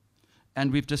India,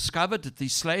 and we've discovered that the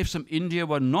slaves from India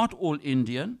were not all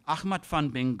Indian. Ahmad van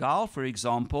Bengal, for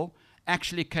example,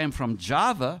 actually came from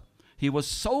Java. He was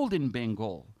sold in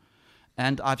Bengal.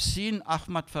 And I've seen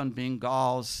Ahmad van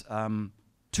Bengal's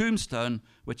tombstone,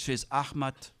 which says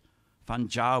Ahmad van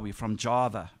Jawi, from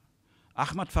Java.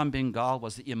 Ahmad van Bengal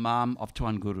was the Imam of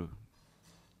Tuan Guru.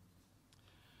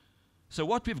 So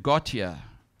what we've got here,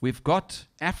 we've got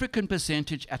African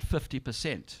percentage at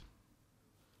 50%,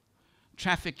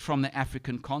 trafficked from the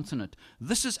African continent.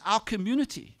 This is our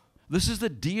community. This is the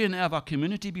DNA of our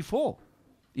community before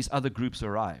these other groups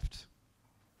arrived.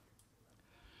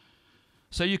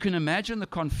 So you can imagine the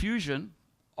confusion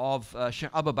of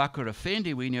Sheikh Abu Bakr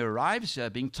Effendi when he arrives here,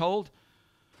 being told,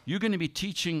 you're going to be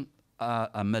teaching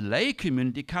a Malay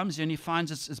community, comes here and he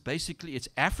finds it's basically, it's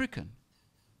African.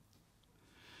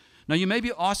 Now you may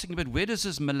be asking, but where does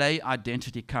this Malay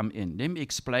identity come in? Let me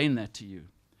explain that to you.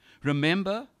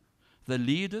 Remember, the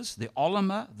leaders, the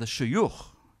ulama, the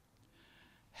shuyukh,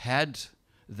 had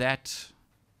that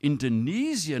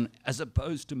Indonesian as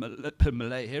opposed to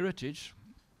Malay heritage.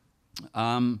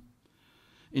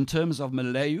 In terms of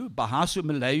Malayu, Bahasa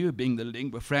Melayu being the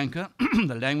lingua franca,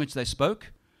 the language they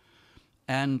spoke,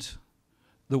 and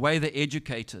the way they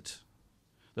educated.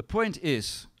 The point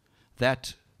is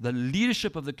that the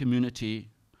leadership of the community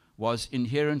was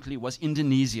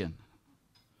Indonesian.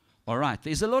 All right,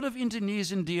 there's a lot of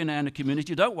Indonesian DNA in the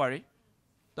community. Don't worry,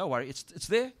 it's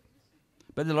there.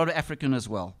 But a lot of African as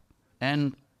well,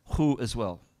 and Hu as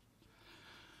well.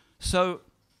 So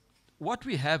what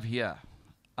we have here,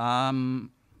 let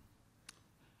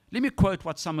me quote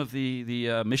what some of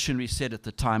the missionaries said at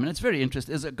the time, and it's very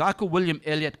interesting. There's a guy called William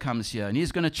Elliot comes here, and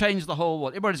he's going to change the whole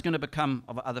world. Everybody's going to become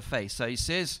of other faith. So he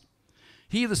says,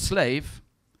 he, the slave,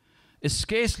 is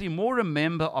scarcely more a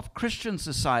member of Christian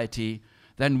society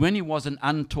than when he was an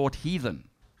untaught heathen.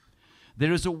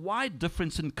 there is a wide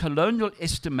difference in colonial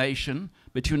estimation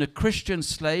between a Christian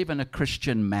slave and a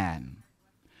Christian man.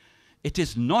 It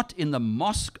is not in the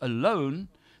mosque alone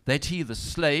that he, the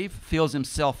slave, feels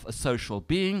himself a social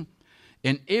being.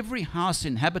 In every house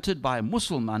inhabited by a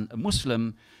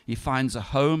Muslim, he finds a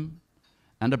home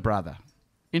and a brother.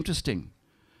 Interesting.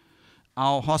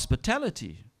 Our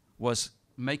hospitality was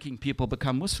making people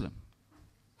become Muslim.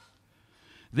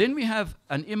 Then we have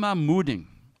an Imam Mooding.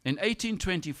 In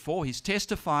 1824, he's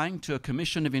testifying to a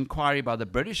commission of inquiry by the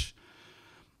British.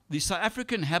 The South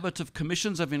African habit of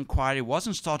commissions of inquiry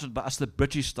wasn't started by us, the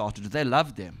British started it. They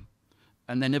loved them,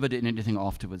 and they never did anything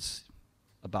afterwards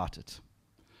about it.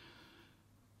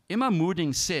 Imam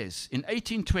Mooding says in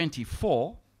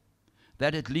 1824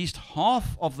 that at least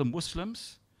half of the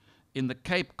Muslims in the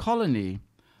Cape Colony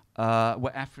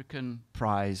were African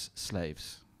prize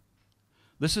slaves.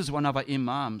 This is one of our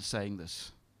imams saying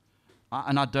this.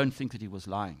 And I don't think that he was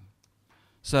lying.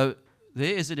 So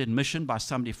there is an admission by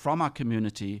somebody from our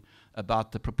community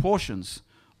about the proportions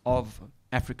of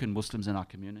African Muslims in our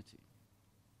community.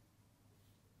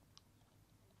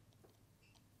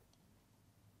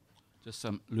 Just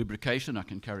some lubrication, I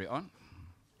can carry on.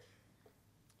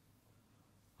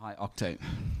 High octane.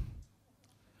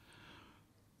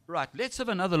 Right, let's have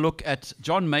another look at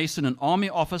John Mason, an army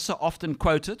officer often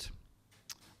quoted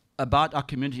about our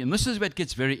community. And this is where it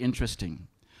gets very interesting.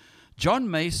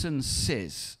 John Mason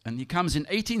says, and he comes in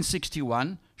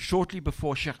 1861, shortly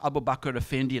before Sheikh Abu Bakr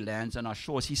Effendi lands on our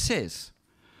shores, he says,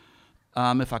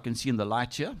 if I can see in the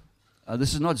light here,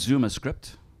 this is not Zuma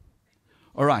script.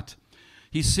 All right.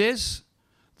 He says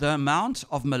the amount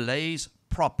of Malays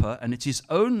proper, and it's his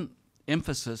own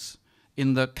emphasis,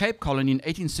 in the Cape Colony in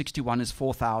 1861 is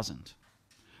 4,000.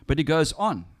 But he goes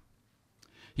on.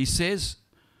 He says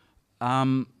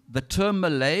the term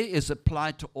Malay is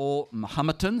applied to all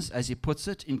Mohammedans, as he puts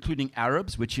it, including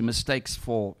Arabs, which he mistakes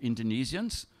for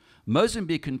Indonesians,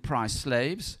 Mozambican prize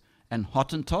slaves, and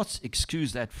Hottentots,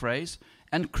 excuse that phrase,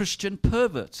 and Christian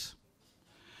perverts.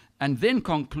 And then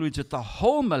concludes that the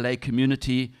whole Malay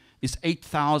community is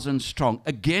 8,000 strong.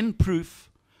 Again,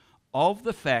 proof of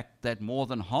the fact that more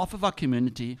than half of our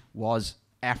community was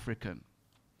African.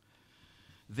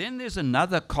 Then there's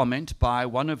another comment by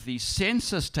one of the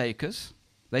census takers.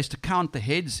 They used to count the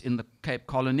heads in the Cape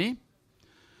Colony.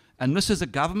 And this is a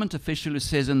government official who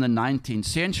says in the 19th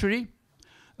century,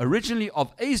 originally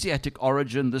of Asiatic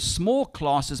origin, the small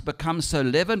class has become so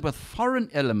leavened with foreign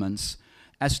elements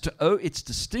as to owe its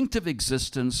distinctive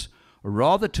existence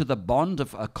rather to the bond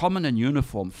of a common and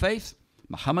uniform faith,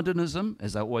 Mohammedanism,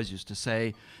 as I always used to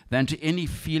say, than to any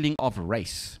feeling of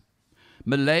race.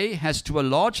 Malay has, to a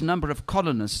large number of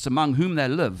colonists among whom they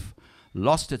live,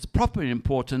 lost its proper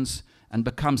importance and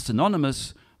become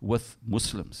synonymous with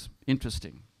Muslims.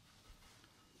 Interesting.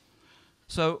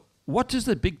 So, what is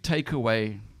the big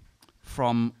takeaway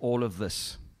from all of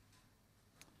this?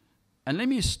 And let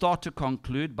me start to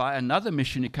conclude by another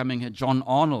missionary coming here, John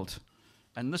Arnold.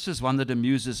 And this is one that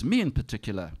amuses me in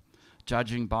particular,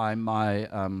 judging by my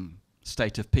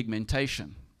state of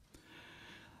pigmentation.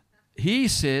 He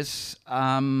says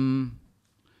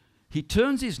he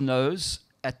turns his nose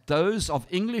at those of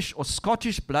English or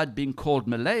Scottish blood being called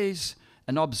Malays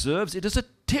and observes it is a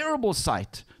terrible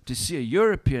sight to see a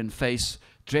European face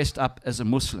dressed up as a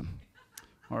Muslim.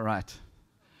 All right.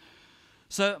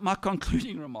 So my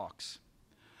concluding remarks.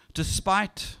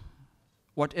 Despite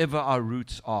whatever our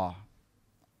roots are,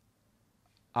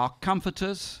 our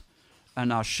comforters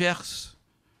and our sheikhs,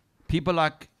 people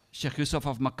like Sheikh Yusuf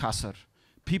of Makassar,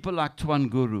 people like Tuan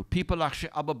Guru, people like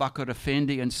Sheikh Abu Bakr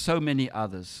Effendi and so many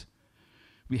others,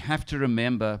 we have to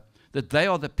remember that they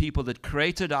are the people that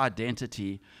created our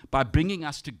identity by bringing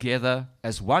us together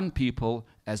as one people,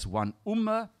 as one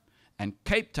ummah, and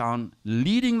Cape Town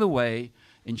leading the way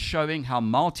in showing how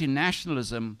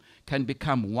multinationalism can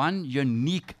become one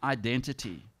unique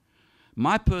identity.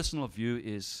 My personal view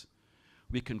is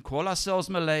we can call ourselves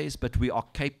Malays, but we are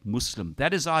Cape Muslim.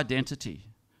 That is our identity.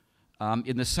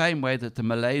 In the same way that the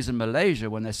Malays in Malaysia,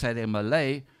 when they say they're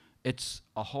Malay, it's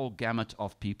a whole gamut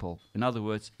of people. In other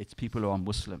words, it's people who are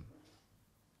Muslim.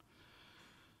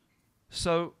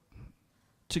 So,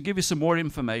 to give you some more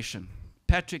information,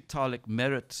 Patrick Tarlik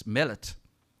Mellet,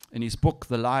 in his book,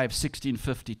 The Lie of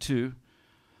 1652,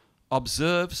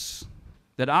 observes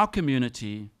that our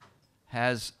community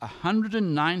has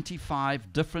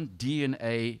 195 different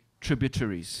DNA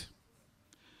tributaries.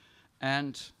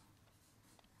 And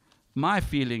my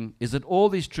feeling is that all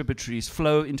these tributaries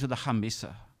flow into the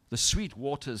Camissa, the sweet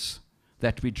waters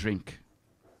that we drink.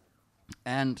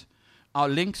 And our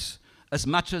links, as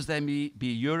much as they may be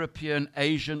European,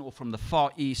 Asian, or from the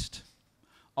Far East,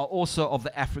 are also of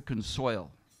the African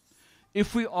soil.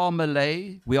 If we are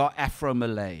Malay, we are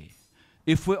Afro-Malay.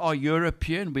 If we are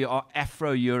European, we are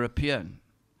Afro-European.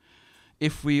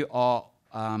 If we are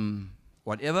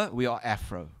whatever, we are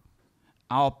Afro.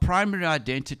 Our primary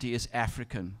identity is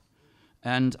African.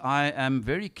 And I am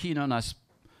very keen on us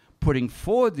putting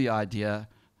forward the idea,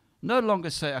 no longer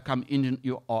say, I come Indian,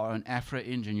 you are an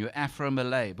Afro-Indian, you're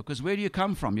Afro-Malay, because where do you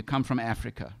come from? You come from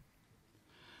Africa.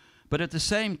 But at the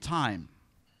same time,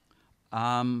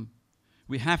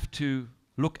 we have to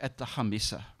look at the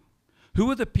Camissa.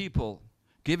 Who are the people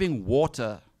giving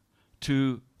water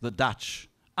to the Dutch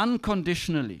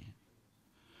unconditionally?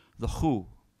 The who.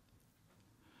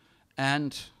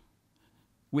 And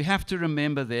we have to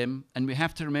remember them, and we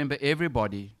have to remember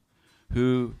everybody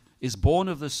who is born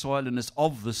of the soil and is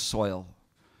of the soil.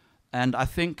 And I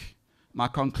think my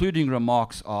concluding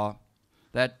remarks are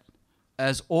that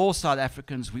as all South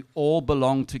Africans, we all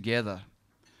belong together.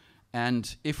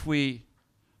 And if we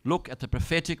look at the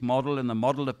prophetic model and the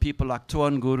model of people like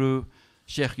Tuan Guru,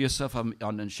 Sheikh Yusuf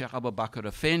and Sheikh Abu Bakr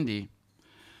Effendi,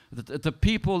 the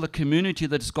people, the community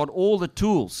that's got all the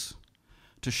tools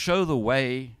to show the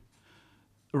way,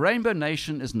 Rainbow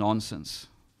Nation is nonsense.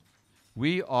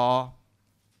 We are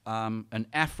an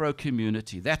Afro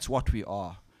community. That's what we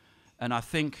are. And I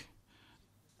think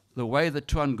the way that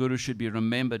Tuan Guru should be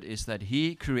remembered is that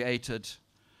he created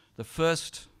the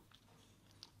first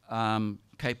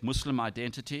Cape Muslim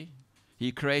identity.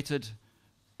 He created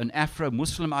an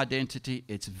Afro-Muslim identity.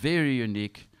 It's very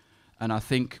unique. And I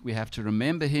think we have to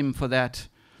remember him for that.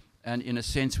 And in a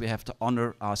sense, we have to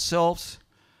honor ourselves.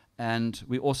 And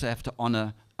we also have to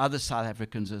honor other South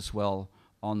Africans as well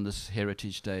on this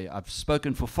Heritage Day. I've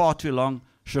spoken for far too long.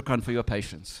 Shukran for your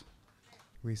patience.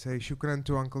 We say shukran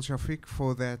to Uncle Shafiq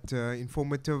for that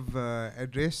informative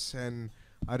address, and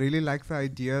I really like the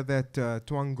idea that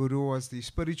Tuan Guru was the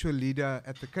spiritual leader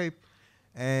at the Cape,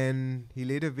 and he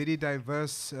led a very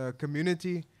diverse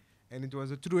community, and it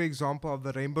was a true example of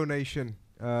the Rainbow Nation.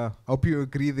 Hope you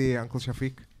agree there, Uncle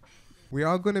Shafiq. We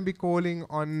are going to be calling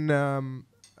on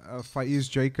Faiz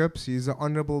Jacobs. He's an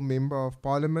honorable member of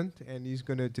parliament, and he's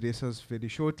going to address us very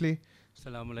shortly.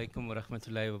 Assalamu alaikum wa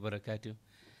rahmatullahi wa barakatuh.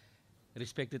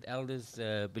 Respected elders,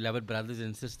 beloved brothers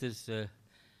and sisters,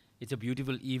 it's a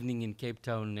beautiful evening in Cape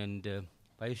Town, and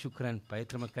Baya Shukran, Baya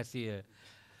Terima Kasih,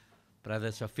 Brother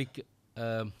Shafiq,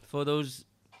 for those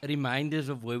reminders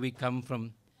of where we come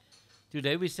from.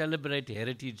 Today we celebrate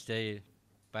Heritage Day.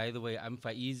 By the way, I'm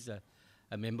Faiz,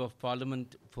 a member of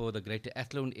parliament for the Greater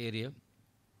Athlone area.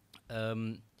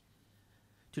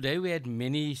 Today we had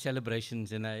many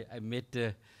celebrations, and I met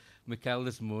Mikhail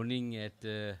this morning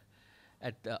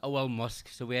at Awal Mosque.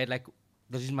 So we had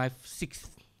this is my 6th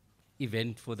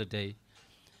event for the day.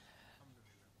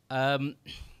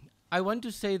 I want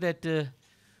to say that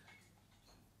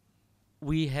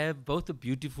we have both a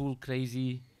beautiful,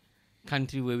 crazy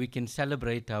country where we can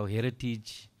celebrate our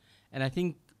heritage. And I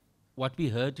think what we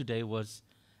heard today was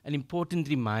an important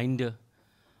reminder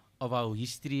of our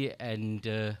history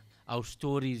and our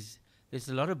stories. There's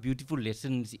a lot of beautiful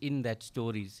lessons in that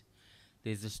stories.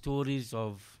 There's the stories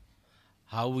of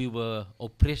how we were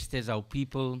oppressed as our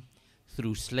people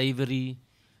through slavery,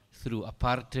 through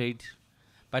apartheid.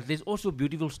 But there's also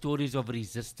beautiful stories of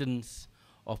resistance,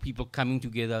 of people coming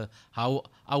together, how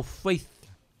our faith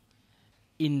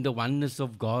in the oneness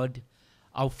of God,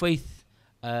 our faith,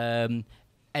 and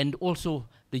also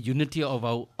the unity of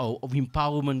our of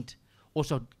empowerment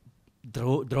also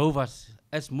drove us.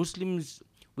 As Muslims,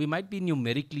 we might be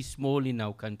numerically small in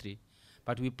our country,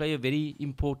 but we play a very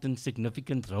important,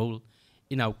 significant role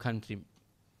in our country.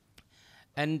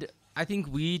 And I think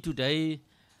we today,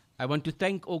 I want to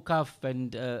thank Awqaf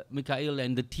and Mikhail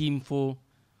and the team for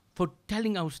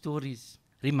telling our stories,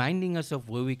 reminding us of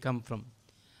where we come from.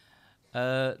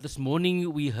 This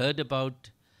morning we heard about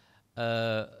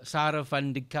Sarah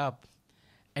van de Kaap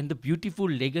and the beautiful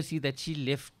legacy that she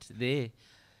left there,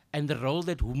 and the role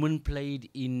that women played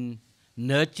in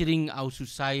nurturing our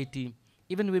society,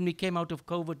 even when we came out of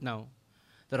COVID now.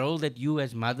 The role that you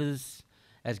as mothers,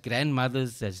 as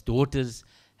grandmothers, as daughters,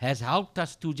 has helped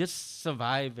us to just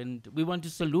survive, and we want to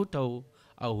salute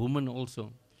our women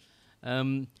also.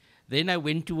 Then I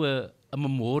went to a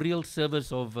memorial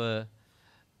service of a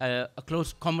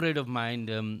close comrade of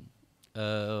mine,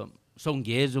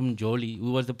 Songezum Joli,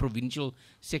 who was the provincial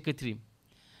secretary.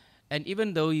 And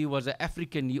even though he was an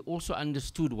African, he also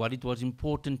understood what it was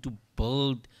important to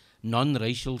build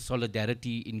non-racial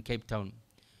solidarity in Cape Town.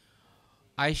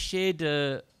 I shared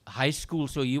high school,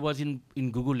 so he was in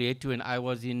Guguletu and I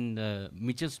was in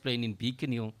Mitchell's Plain in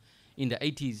Beacon Hill in the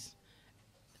 80s.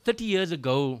 30 years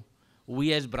ago,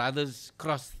 we as brothers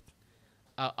crossed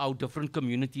our different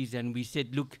communities, and we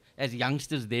said, look, as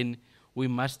youngsters then, we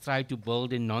must try to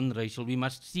build a non-racial, we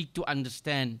must seek to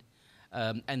understand,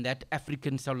 and that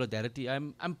African solidarity.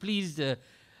 I'm pleased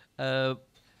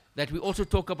that we also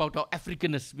talk about our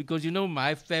Africanness, because, you know,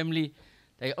 my family,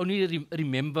 they only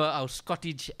remember our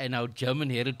Scottish and our German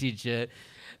heritage.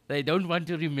 They don't want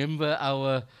to remember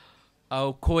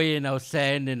our koi and our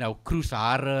sand and our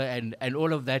kruishare and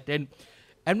all of that.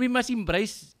 And we must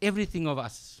embrace everything of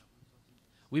us.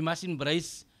 We must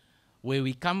embrace where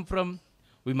we come from.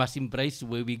 We must embrace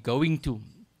where we're going to.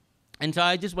 And so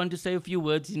I just want to say a few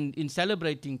words in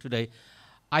celebrating today.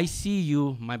 I see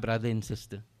you, my brother and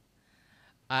sister.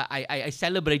 I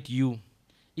celebrate you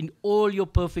in all your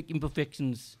perfect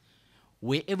imperfections,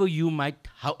 however you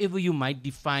might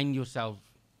define yourself.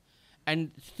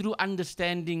 And through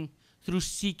understanding, through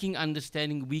seeking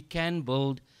understanding, we can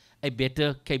build a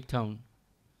better Cape Town.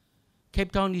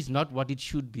 Cape Town is not what it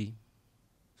should be.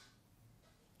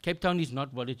 Cape Town is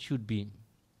not what it should be.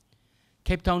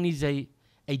 Cape Town is a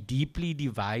deeply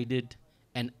divided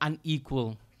and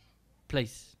unequal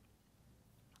place.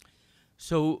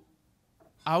 So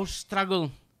our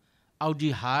struggle, our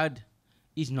jihad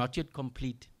is not yet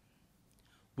complete.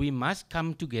 We must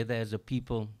come together as a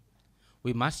people.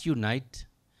 We must unite.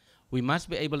 We must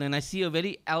be able, and I see a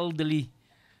very elderly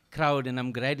crowd, and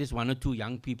I'm glad there's 1 or 2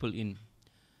 young people in.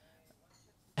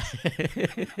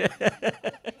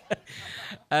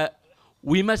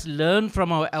 We must learn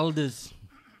from our elders.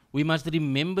 We must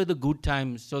remember the good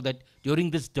times so that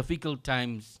during these difficult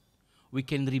times, we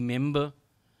can remember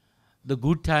the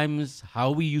good times, how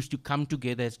we used to come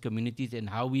together as communities and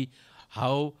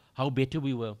how better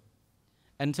we were.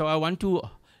 And so I want to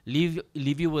leave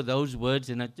you with those words,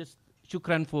 and I just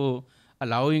shukran for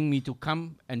allowing me to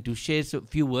come and to share a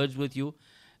few words with you.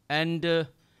 And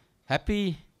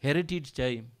happy Heritage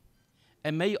Day.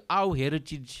 And may our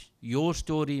heritage, your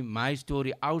story, my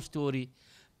story, our story,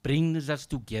 brings us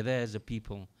together as a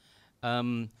people.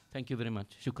 Thank you very much.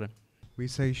 Shukran. We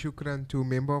say shukran to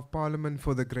Member of Parliament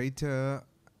for the Greater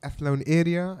Athlone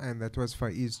area, and that was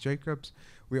Faiz Jacobs.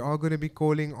 We are going to be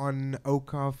calling on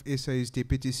Awqaf SA's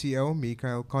Deputy CEO,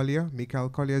 Michael Collier. Michael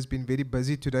Collier has been very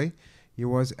busy today. He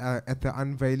was at the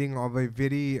unveiling of a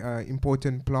very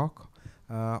important plaque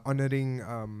honoring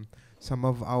some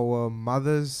of our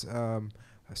mothers,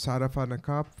 Sarafa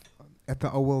Nakab, at the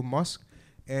Awal Mosque.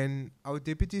 And our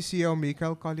Deputy CEO,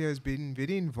 Michael Collier, has been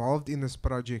very involved in this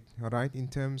project, right, in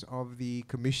terms of the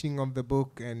commissioning of the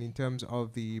book and in terms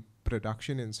of the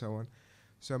production and so on.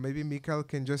 So maybe Michael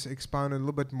can just expound a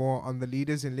little bit more on the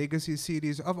Leaders and Legacies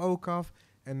series of Awqaf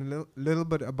and a little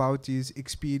bit about his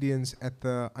experience at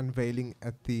the unveiling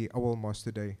at the Awal Mosque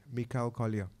today. Michael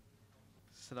Collier.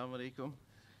 Assalamu alaikum.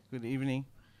 Good evening.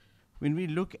 When we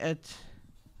look at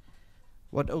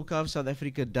what Awqaf South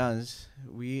Africa does,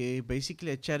 we are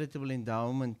basically a charitable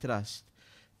endowment trust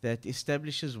that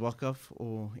establishes waqf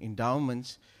or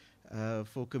endowments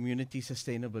for community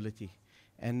sustainability.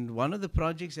 And one of the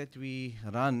projects that we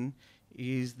run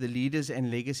is the Leaders and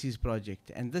Legacies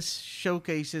project. And this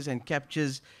showcases and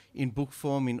captures in book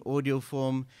form, in audio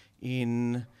form,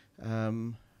 in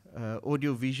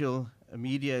audio-visual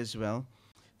media as well,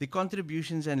 the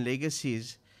contributions and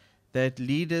legacies that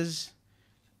leaders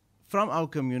from our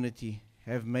community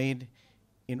have made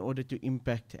in order to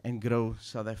impact and grow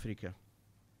South Africa.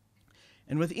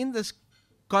 And within this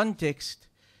context,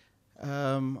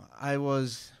 my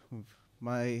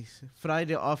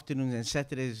Friday afternoons and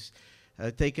Saturdays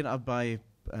taken up by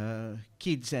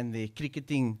kids and their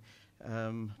cricketing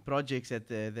projects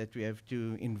that we have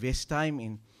to invest time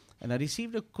in. And I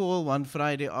received a call one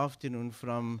Friday afternoon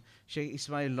from Sheikh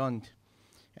Ismail Lond,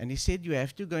 and he said, you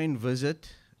have to go and visit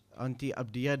Auntie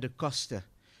Abdia de Costa,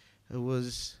 who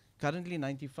was currently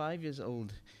 95 years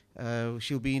old.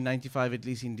 She'll be 95 at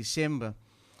least in December.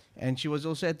 And she was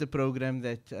also at the program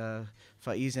that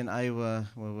Faiz and I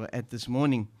were at this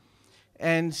morning.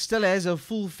 And still has her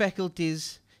full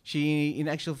faculties. She, in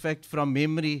actual fact, from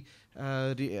memory,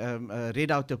 read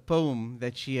out a poem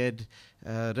that she had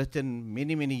written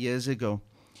many, many years ago.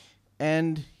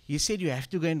 And he said, you have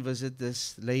to go and visit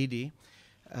this lady.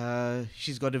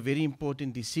 She's got a very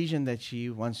important decision that she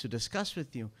wants to discuss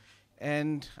with you.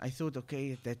 And I thought,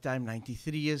 okay, at that time,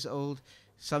 93 years old,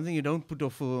 something you don't put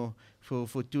off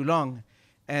for too long.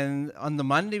 And on the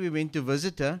Monday, we went to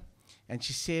visit her, and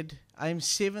she said, I'm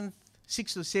 6th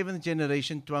or 7th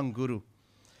generation Tuan Guru,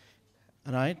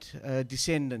 right,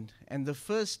 descendant. And the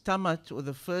first tamat, or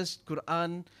the first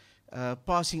Quran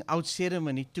passing out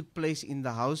ceremony took place in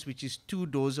the house, which is 2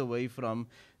 doors away from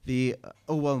the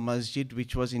Awal Masjid,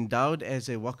 which was endowed as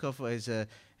a waqf, or as an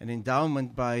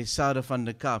endowment by Sarah van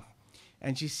der Kaap.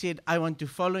 And she said, I want to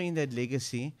follow in that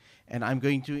legacy, and I'm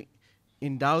going to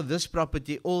endow this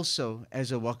property also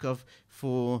as a waqf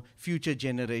for future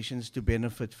generations to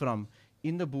benefit from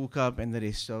in the Boekap and the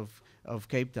rest of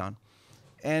Cape Town.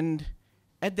 And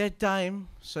at that time,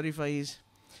 sorry Faiz,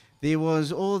 there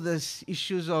was all this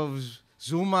issues of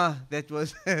Zuma that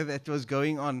was that was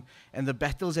going on, and the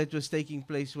battles that was taking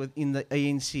place within the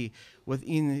ANC,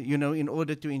 within, you know, in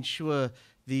order to ensure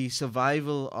the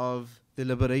survival of the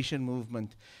liberation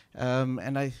movement.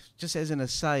 And I, just as an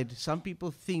aside, some people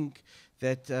think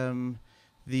that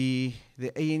the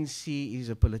ANC is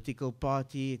a political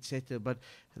party, etc. But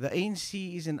the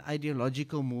ANC is an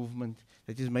ideological movement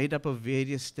that is made up of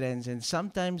various strands, and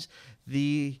sometimes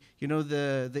the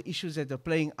issues that are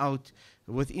playing out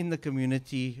within the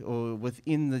community or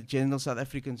within the general South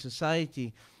African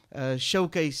society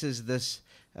showcases this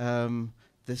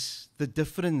the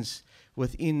difference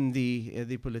within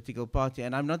the political party.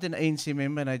 And I'm not an ANC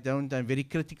member, and I'm very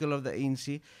critical of the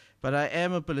ANC, but I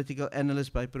am a political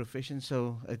analyst by profession,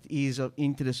 so it is of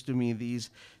interest to me, these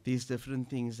different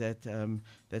things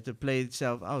that play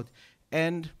itself out.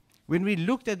 And when we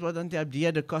looked at what Auntie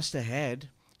Abdiya da Costa had,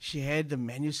 she had the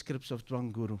manuscripts of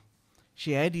Tuan Guru.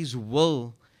 She had his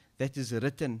will that is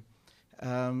written.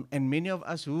 And many of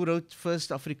us who wrote first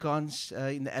Afrikaans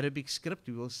in the Arabic script,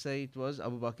 we will say it was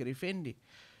Abu Bakr Effendi.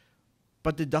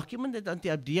 But the document that Auntie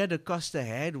Abdiya da Costa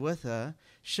had with her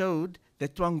showed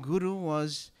that Tuan Guru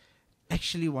was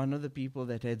actually one of the people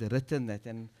that had written that.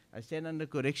 And I stand under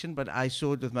correction, but I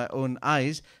saw it with my own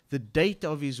eyes, the date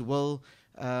of his will,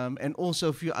 and also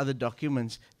a few other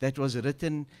documents that was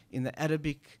written in the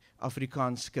Arabic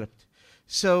Afrikaans script.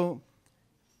 So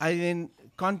I then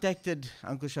contacted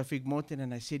Uncle Shafiq Morton,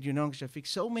 and I said, you know, Uncle Shafiq,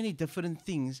 so many different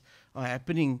things are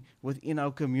happening within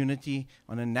our community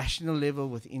on a national level,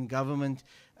 within government.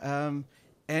 And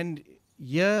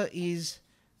here it's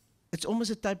almost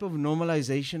a type of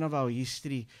normalization of our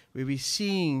history, where we're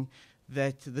seeing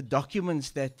that the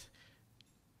documents that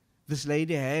this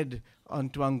lady had on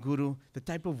Tuan Guru, the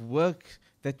type of work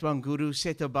that Tuan Guru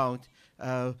set about,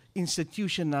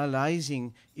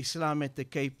 institutionalizing Islam at the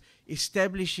Cape,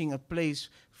 establishing a place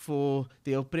for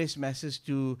the oppressed masses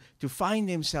to find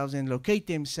themselves and locate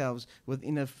themselves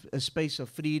within a space of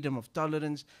freedom, of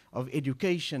tolerance, of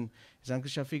education. As Uncle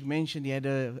Shafiq mentioned, he had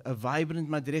a vibrant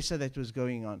madrasa that was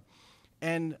going on.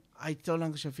 And I told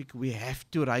Uncle Shafiq, we have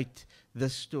to write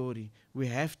this story. We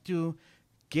have to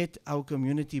get our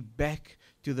community back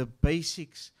to the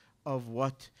basics of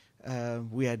what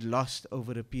we had lost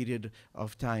over a period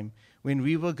of time. When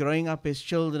we were growing up as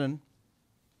children,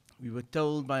 we were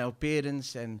told by our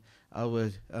parents and our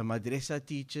madrasa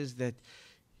teachers that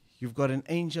you've got an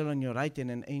angel on your right and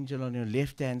an angel on your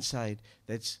left-hand side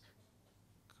that's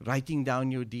writing down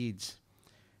your deeds.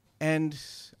 And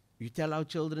you tell our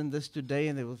children this today,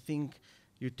 and they will think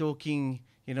you're talking,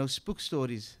 you know, spook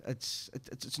stories.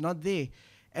 It's not there.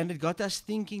 And it got us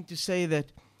thinking to say that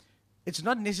it's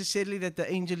not necessarily that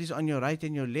the angel is on your right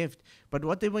and your left, but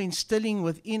what they were instilling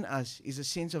within us is a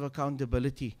sense of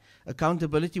accountability.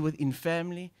 Accountability within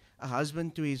family, a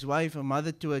husband to his wife, a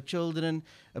mother to her children,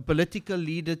 a political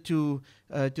leader to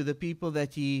the people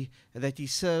that he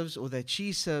serves or that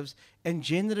she serves, and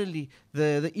generally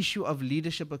the issue of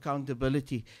leadership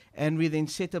accountability. And we then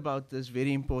set about this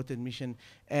very important mission.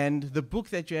 And the book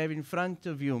that you have in front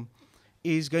of you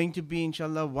is going to be,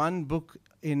 inshallah, one book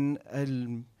in a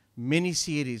mini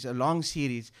series, a long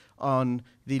series on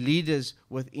the leaders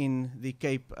within the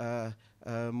Cape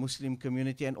Muslim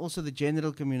community and also the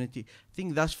general community. I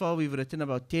think thus far we've written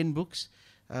about 10 books.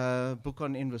 Book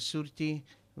on Enver Surti,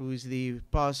 who is the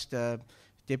past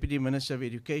Deputy Minister of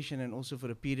Education and also for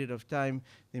a period of time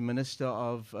the Minister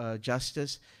of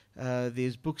Justice.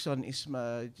 There's books on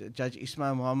Judge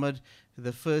Ismail Muhammad,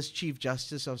 the first Chief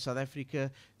Justice of South Africa.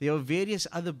 There are various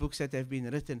other books that have been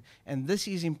written, and this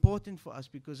is important for us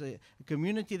because a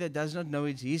community that does not know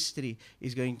its history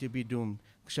is going to be doomed.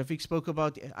 Shafiq spoke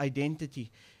about identity.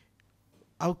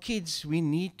 Our kids, we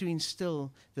need to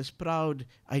instill this proud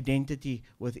identity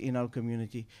within our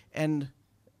community. And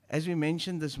as we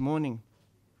mentioned this morning,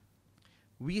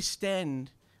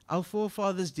 our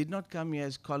forefathers did not come here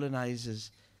as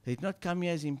colonizers. They did not come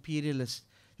here as imperialists.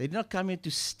 They did not come here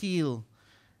to steal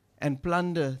and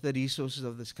plunder the resources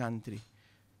of this country.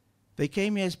 They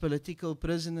came here as political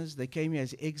prisoners. They came here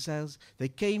as exiles. They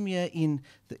came here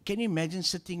can you imagine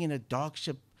sitting in a dark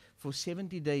ship for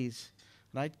 70 days,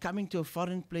 right? Coming to a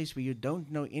foreign place where you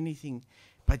don't know anything,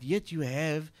 but yet you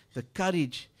have the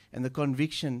courage and the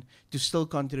conviction to still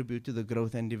contribute to the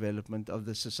growth and development of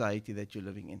the society that you're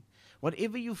living in.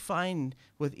 Whatever you find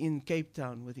within Cape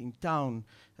Town, within town,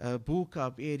 Bull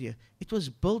Kaap area, it was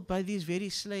built by these very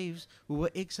slaves who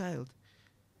were exiled.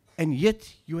 And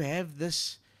yet you have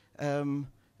this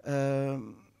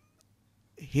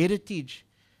heritage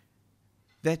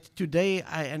that today,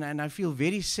 I feel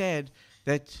very sad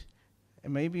that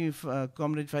maybe if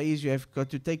Comrade Faiz, you have got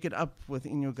to take it up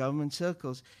within your government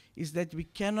circles, is that we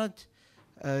cannot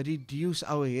reduce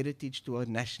our heritage to a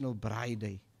national braai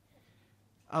day.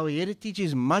 Our heritage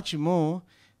is much more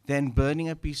than burning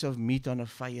a piece of meat on a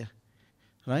fire,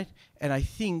 right? And I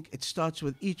think it starts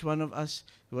with each one of us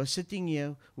who are sitting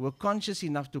here, who are conscious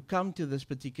enough to come to this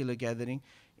particular gathering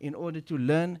in order to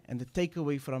learn, and the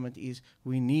takeaway from it is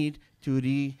we need to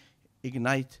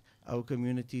reignite our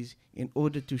communities in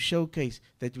order to showcase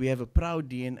that we have a proud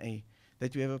DNA,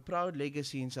 that we have a proud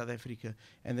legacy in South Africa,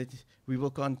 and that we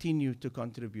will continue to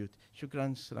contribute.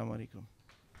 Shukran, Assalamu alaikum.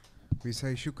 We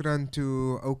say shukran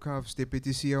to Awqaf's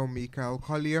Deputy CEO, Mikael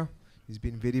Collier. He's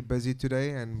been very busy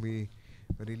today, and we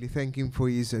really thank him for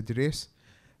his address.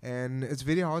 And it's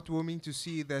very heartwarming to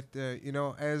see that,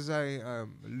 as I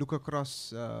look across,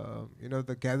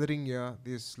 the gathering here,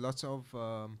 there's lots of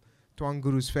Tuan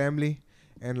Guru's family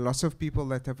and lots of people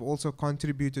that have also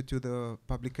contributed to the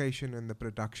publication and the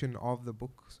production of the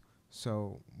books.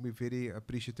 So we're very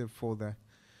appreciative for that.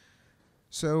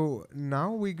 So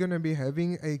now we're going to be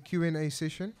having a Q&A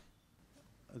session.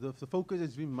 The focus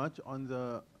has been much on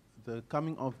the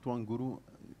coming of Tuan Guru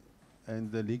and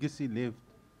the legacy left.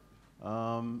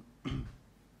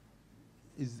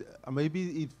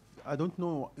 Maybe if, I don't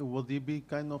know, will there be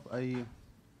kind of a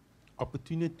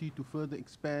opportunity to further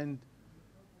expand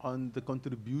on the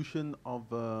contribution of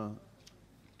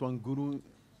Tuan Guru,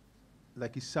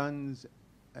 like his sons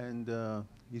and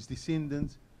his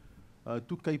descendants,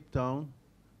 to Cape Town?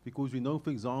 Because we know,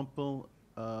 for example,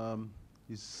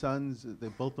 his sons, they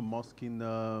built a mosque in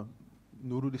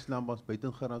Nurul Islam was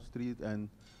Baitul Hikmah Street, and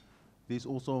there's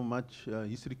also much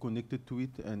history connected to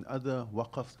it, and other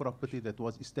Awqaf property that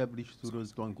was established through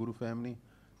the Tuan Guru family,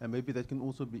 and maybe that can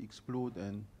also be explored.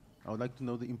 And I would like to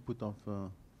know the input of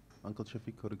Uncle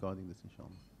Shafiq regarding this,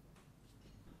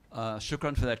 inshallah.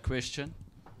 Shukran for that question.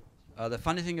 The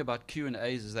funny thing about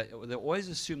Q&As is that they always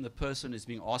assume the person who's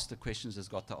being asked the questions has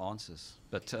got the answers.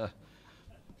 But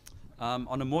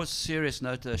on a more serious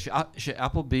note, Sheikh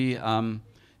Appleby,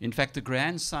 in fact, the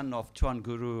grandson of Tuan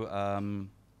Guru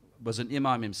was an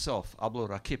imam himself, Abdul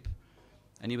Rakib.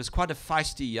 And he was quite a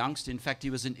feisty youngster. In fact,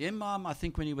 he was an imam, I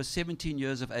think, when he was 17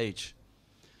 years of age.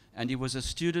 And he was a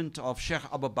student of Sheikh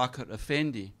Abu Bakr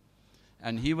Effendi.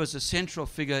 And he was a central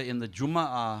figure in the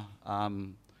Jum'ah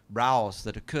rows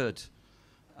that occurred.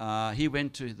 He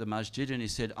went to the masjid and he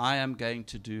said, I am going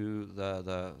to do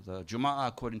the Jum'ah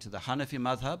according to the Hanafi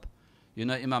madhab. You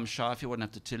know, Imam Shafi wouldn't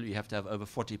have to tell you, you have to have over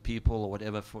 40 people or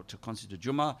whatever to constitute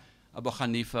Jum'ah. Abu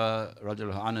Hanifa,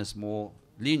 radiallahu anhu, is more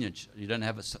lenient. You don't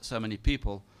have so many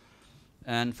people.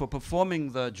 And for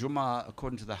performing the Jum'ah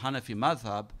according to the Hanafi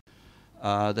madhab,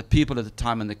 the people at the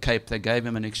time in the Cape, they gave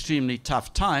him an extremely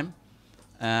tough time.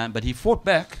 But he fought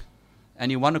back and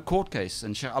he won a court case.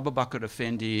 And Sheikh Abu Bakr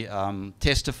Effendi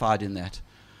testified in that.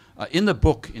 In the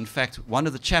book, in fact, one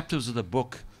of the chapters of the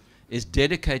book is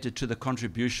dedicated to the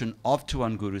contribution of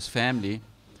Tuan Guru's family.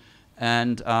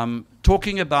 And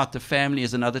talking about the family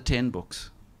is another 10 books.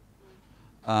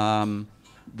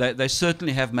 They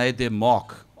certainly have made their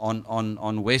mark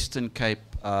on Western Cape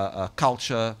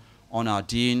culture, on our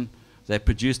deen. They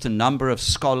produced a number of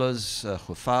scholars,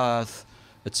 Hufath,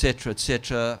 etc.,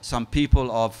 etc. Some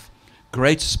people of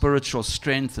great spiritual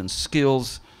strength and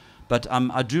skills. But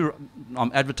I'm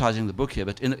advertising the book here,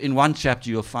 but in one chapter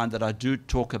you'll find that I do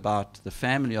talk about the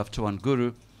family of Tuan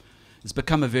Guru. It's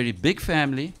become a very big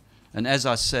family, and as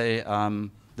I say,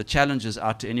 the challenge is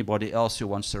out to anybody else who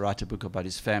wants to write a book about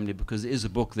his family, because there is a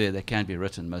book there that can be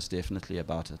written most definitely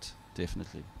about it,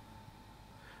 definitely.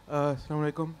 Assalamu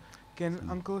alaikum. Can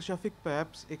Uncle Shafiq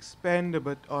perhaps expand a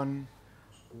bit on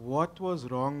what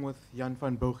was wrong with Jan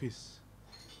van Booghies?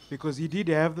 Because he did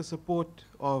have the support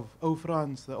of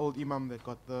Frans, the old imam that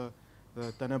got the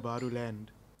Tanah Baru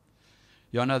land.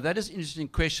 Yeah, no, that is an interesting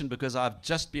question because I've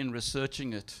just been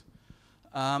researching it.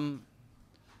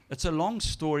 It's a long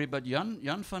story, but Jan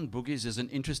van Booghies is an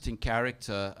interesting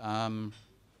character.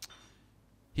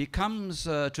 He comes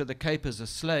to the Cape as a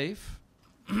slave,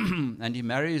 and he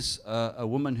marries a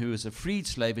woman who is a freed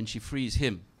slave, and she frees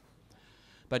him.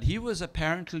 But he was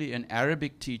apparently an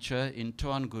Arabic teacher in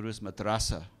Tuan Guru's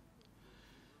madrasa.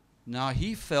 Now,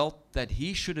 he felt that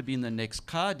he should have been the next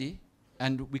Qadi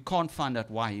and we can't find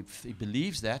out why he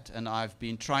believes that, and I've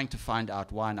been trying to find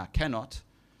out why, and I cannot.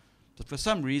 But for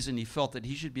some reason, he felt that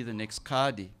he should be the next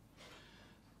Qadi.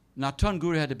 Now, Tuan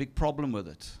Guru had a big problem with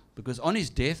it, because on his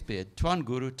deathbed, Tuan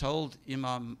Guru told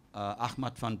Imam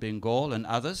Ahmad van Bengal and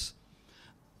others,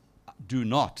 do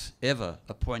not ever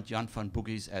appoint Jan van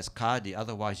Bugis as Qadi,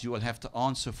 otherwise you will have to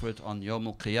answer for it on Yawm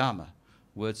al-Qiyamah.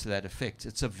 Words to that effect.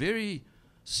 It's a very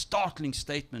startling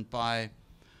statement by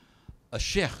a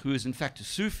sheikh who is in fact a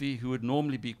Sufi, who would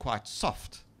normally be quite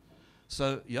soft.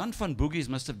 So Jan van Bugis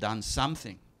must have done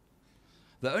something.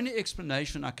 The only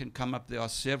explanation I can come up, there are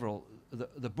several.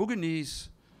 The Buginese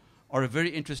are a very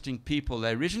interesting people.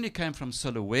 They originally came from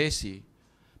Sulawesi,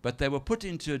 but they were put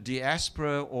into a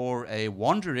diaspora or a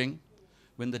wandering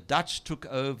when the Dutch took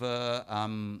over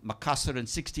Makassar in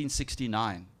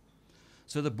 1669.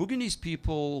 So the Buginese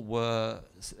people were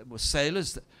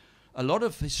sailors. A lot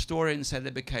of historians say they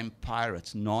became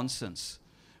pirates. Nonsense.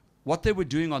 What they were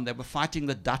doing they were fighting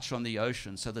the Dutch on the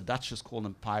ocean, so the Dutch just call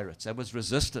them pirates. That was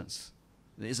resistance.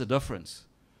 There is a difference.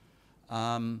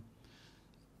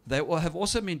 They have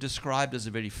also been described as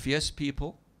a very fierce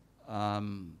people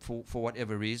for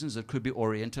whatever reasons. It could be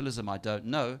Orientalism, I don't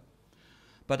know.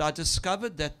 But I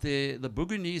discovered that the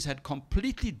Buginese had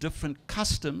completely different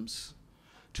customs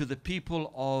to the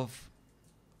people of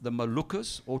the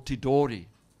Moluccas or Tidori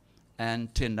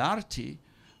and Tenarti,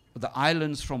 the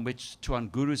islands from which Tuan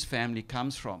Guru's family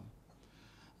comes from.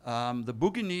 The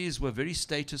Buginese were very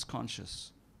status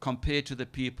conscious compared to the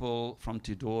people from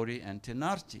Tidori and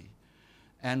Tenarti.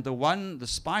 And the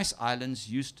Spice Islands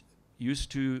used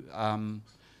to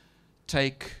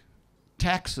take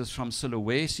taxes from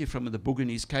Sulawesi, from where the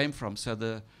Buginese came from. So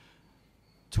the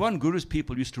Tuan Guru's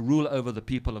people used to rule over the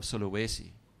people of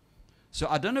Sulawesi. So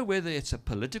I don't know whether it's a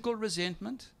political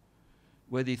resentment,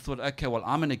 whether he thought, okay, well,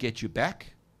 I'm going to get you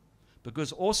back.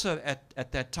 Because also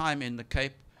at that time in the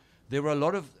Cape, there were a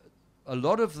lot of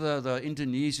the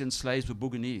Indonesian slaves were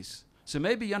Buginese. So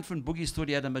maybe Jan van Bugis thought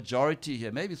he had a majority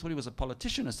here. Maybe he thought he was a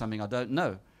politician or something. I don't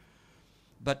know.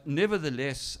 But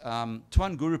nevertheless,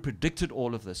 Tuan Guru predicted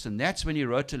all of this. And that's when he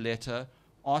wrote a letter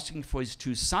asking for his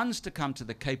two sons to come to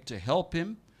the Cape to help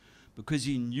him, because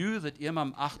he knew that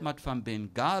Imam Ahmad van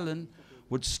Bengalen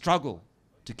would struggle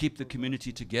to keep the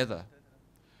community together.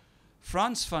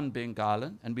 Frans van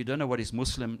Bengalen, and we don't know what his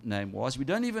Muslim name was. We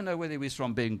don't even know whether he was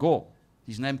from Bengal.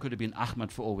 His name could have been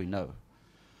Ahmad for all we know.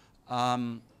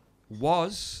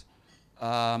 Was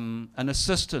an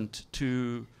assistant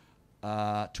to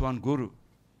Tuan Guru.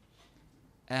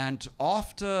 And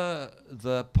after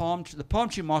the palm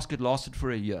tree mosque had lasted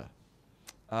for a year,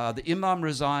 the Imam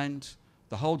resigned,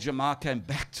 the whole Jama'ah came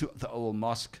back to the old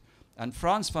mosque, and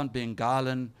Frans van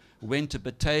Bengalen went to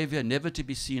Batavia, never to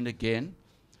be seen again.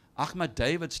 Ahmad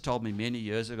Davids told me many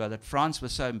years ago that Frans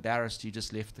was so embarrassed he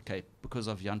just left the Cape because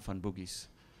of Jan van Bugis.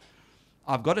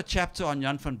 I've got a chapter on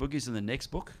Jan van Bugis in the next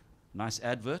book. Nice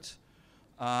advert.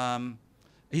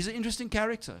 He's an interesting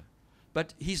character,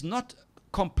 but he's not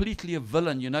completely a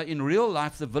villain. You know, in real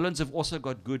life, the villains have also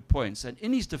got good points. And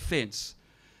in his defense,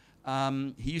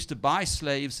 he used to buy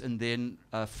slaves and then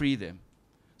free them.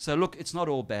 So look, it's not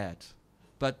all bad.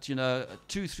 But, you know,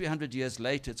 200-300 years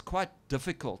later, it's quite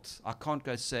difficult. I can't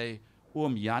go say,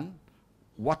 Jan,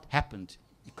 what happened?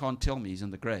 You can't tell me, he's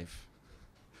in the grave.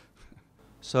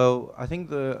 So I think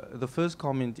the first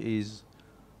comment is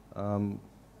Uncle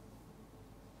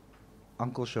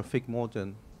Shafiq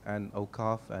Morton and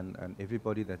Awqaf and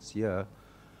everybody that's here.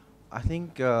 I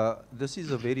think this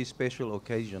is a very special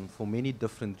occasion for many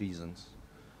different reasons.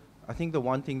 I think the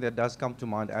one thing that does come to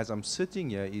mind as I'm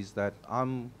sitting here is that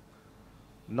I'm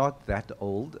not that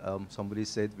old. Somebody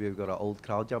said we've got an old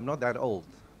crowd here. I'm not that old,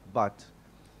 but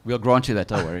we'll grant you that,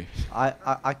 don't worry.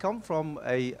 I come from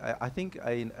I think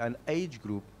an age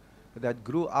group that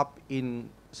grew up in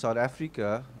South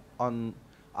Africa on,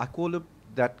 I call it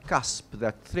that cusp,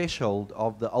 that threshold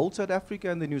of the old South Africa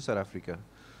and the new South Africa.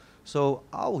 So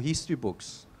our history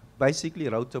books basically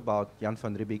wrote about Jan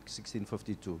van Riebeeck,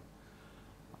 1652.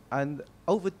 And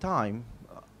over time,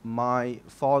 my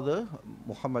father,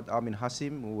 Muhammad Amin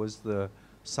Hasim, who was the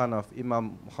son of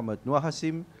Imam Muhammad Noor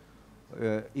Hasim,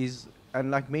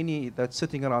 and like many that's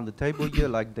sitting around the table here,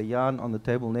 like Dayan on the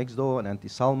table next door, and Auntie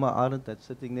Salma Arendt that's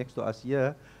sitting next to us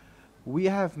here, we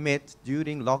have met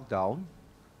during lockdown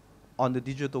on the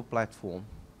digital platform.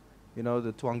 You know,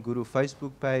 the Tuan Guru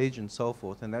Facebook page and so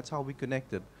forth, and that's how we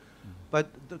connected. But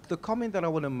the comment that I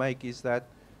want to make is that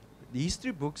the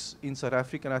history books in South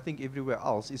Africa, and I think everywhere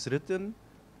else, is written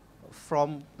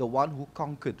from the one who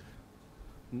conquered,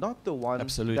 not the one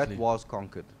that was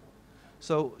conquered.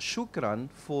 So shukran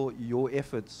for your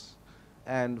efforts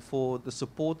and for the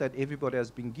support that everybody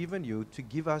has been given you to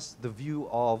give us the view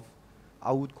of,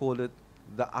 I would call it,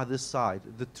 the other side,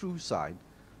 the true side,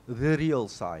 the real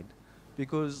side.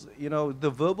 Because, you know, the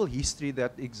verbal history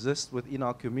that exists within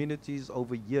our communities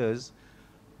over years,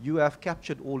 you have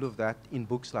captured all of that in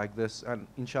books like this, and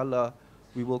inshallah,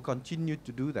 we will continue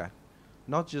to do that.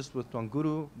 Not just with Tuan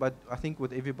Guru, but I think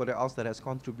with everybody else that has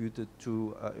contributed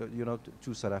to, you know,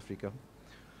 to South Africa.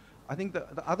 I think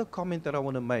the other comment that I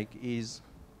want to make is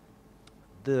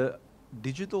the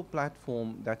digital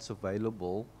platform that's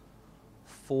available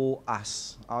for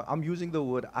us. I'm using the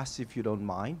word us, if you don't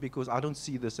mind, because I don't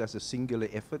see this as a singular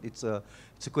effort. It's a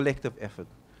collective effort,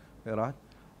 right?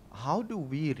 How do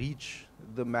we reach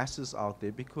the masses out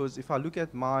there? Because if I look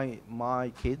at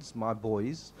my kids, my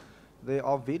boys, they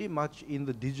are very much in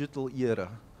the digital era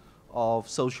of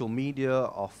social media,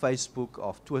 of Facebook,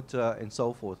 of Twitter, and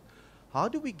so forth. How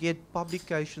do we get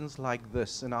publications like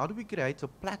this, and how do we create a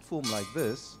platform like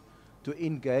this to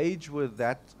engage with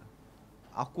that,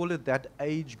 I'll call it that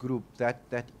age group,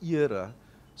 that era,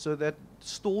 so that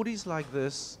stories like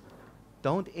this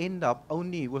don't end up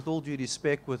only, with all due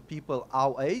respect, with people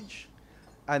our age,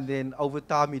 and then over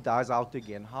time it dies out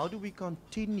again? How do we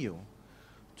continue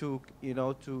to, you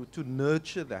know, to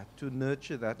nurture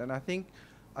that, And I think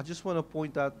I just want to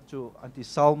point out to Auntie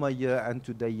Salma here and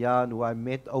to Dayan, who I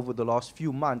met over the last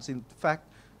few months. In fact,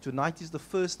 tonight is the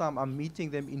first time I'm meeting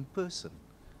them in person.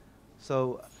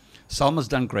 So Salma's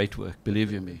done great work,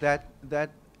 believe you me. That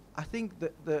I think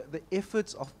the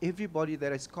efforts of everybody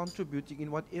that is contributing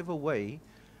in whatever way,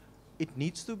 it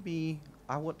needs to be,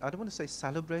 I don't want to say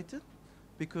celebrated,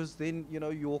 because then, you know,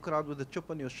 you walk around with a chip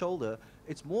on your shoulder.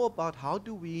 It's more about how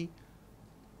do we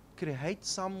create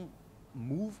some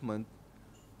movement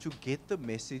to get the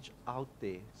message out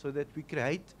there, so that we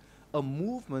create a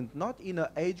movement, not in an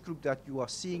age group that you are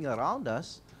seeing around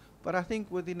us, but I think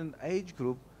within an age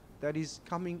group that is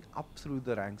coming up through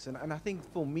the ranks. And I think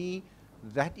for me,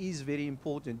 that is very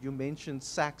important. You mentioned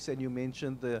SACS, and you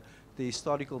mentioned the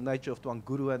historical nature of Tuan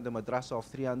Guru and the madrasa of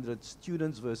 300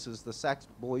 students versus the SACS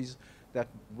boys that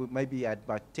maybe at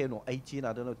by 10 or 18,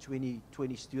 I don't know, 20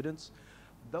 students.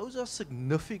 Those are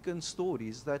significant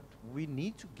stories that we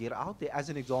need to get out there as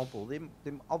an example.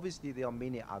 Obviously, there are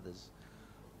many others.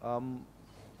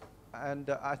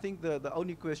 I think the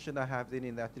only question I have then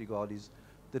in that regard is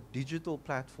the digital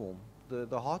platform.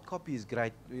 The hard copy is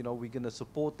great, you know, we're going to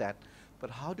support that. But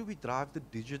how do we drive the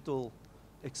digital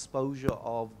exposure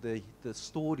of the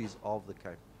stories of the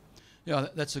Cape? Yeah,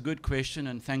 that's a good question,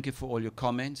 and thank you for all your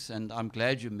comments. And I'm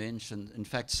glad you mentioned, in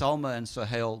fact, Salma and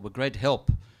Sohail were great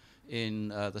help in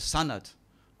the sanad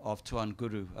of Tuan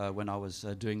Guru when I was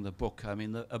doing the book. I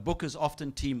mean, a book is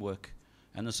often teamwork,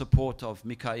 and the support of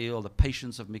Mikhail, the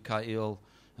patience of Mikhail,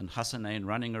 and Hasanain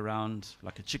running around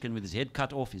like a chicken with his head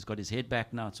cut off. He's got his head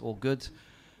back now, it's all good,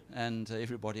 and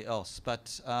everybody else.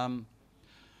 But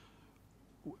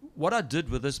what I did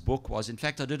with this book was, in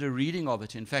fact, I did a reading of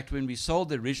it. In fact, when we sold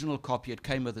the original copy, it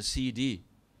came with a CD.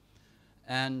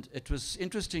 And it was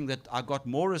interesting that I got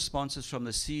more responses from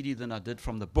the CD than I did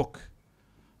from the book.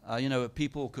 You know,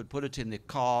 people could put it in their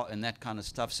car and that kind of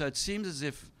stuff. So it seems as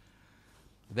if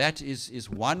that is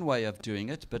one way of doing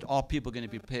it, but are people going to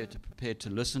be prepared to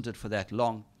listen to it for that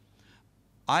long?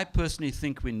 I personally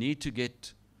think we need to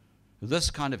get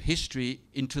this kind of history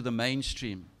into the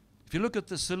mainstream. If you look at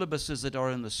the syllabuses that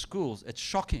are in the schools, it's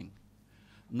shocking.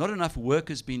 Not enough work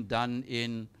has been done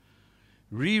in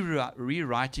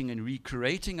rewriting and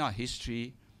recreating our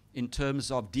history in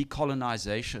terms of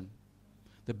decolonization.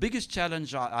 The biggest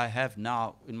challenge I have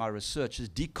now in my research is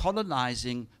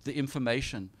decolonizing the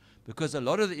information, because a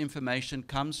lot of the information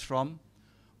comes from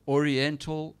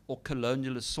Oriental or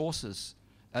colonialist sources,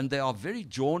 and they are very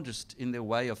jaundiced in their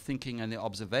way of thinking and their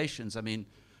observations. I mean,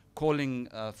 calling,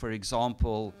 for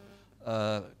example,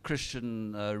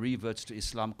 Christian reverts to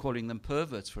Islam, calling them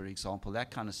perverts, for example,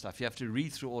 that kind of stuff. You have to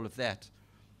read through all of that.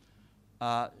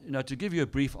 You know, to give you a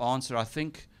brief answer, I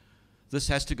think this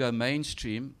has to go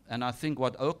mainstream, and I think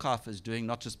what Awqaf is doing,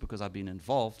 not just because I've been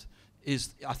involved,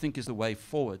 is the way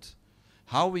forward.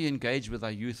 How we engage with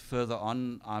our youth further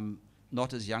on, I'm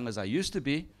not as young as I used to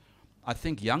be. I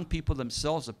think young people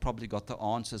themselves have probably got the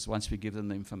answers once we give them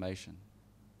the information,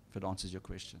 if it answers your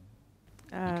question.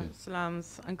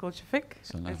 Salam's Uncle Shafiq.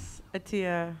 Salam. It's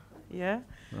Atia here.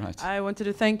 Right. I wanted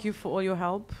to thank you for all your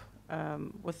help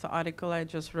with the article I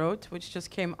just wrote, which just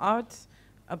came out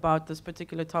about this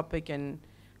particular topic and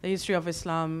the history of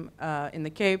Islam in the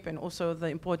Cape, and also the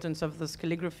importance of this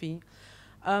calligraphy.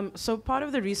 So part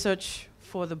of the research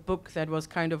for the book that was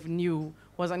kind of new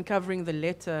was uncovering the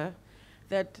letter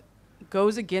that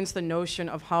goes against the notion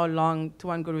of how long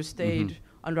Tuan Guru stayed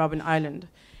on Robben Island.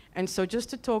 And so just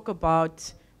to talk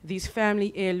about these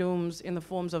family heirlooms in the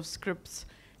forms of scripts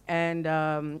and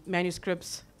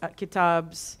manuscripts,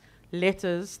 kitabs,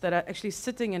 letters that are actually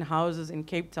sitting in houses in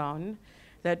Cape Town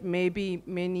that maybe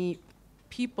many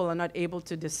people are not able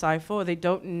to decipher, or they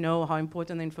don't know how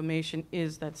important the information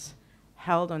is that's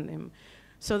held on them.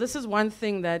 So this is one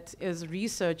thing that as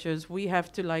researchers, we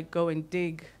have to like go and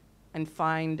dig and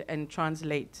find and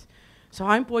translate. So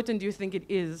how important do you think it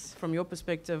is from your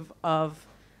perspective of,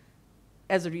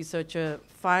 as a researcher,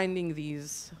 finding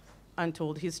these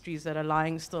untold histories that are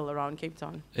lying still around Cape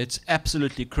Town? It's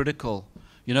absolutely critical.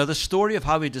 You know, the story of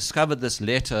how we discovered this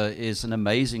letter is an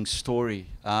amazing story.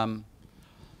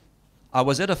 I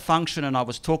was at a function and I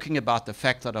was talking about the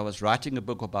fact that I was writing a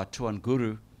book about Tuan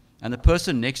Guru, and the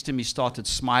person next to me started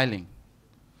smiling.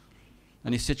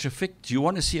 And he said, Shafiq, do you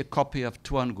want to see a copy of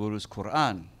Tuan Guru's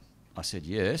Quran? I said,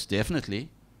 yes, definitely.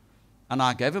 And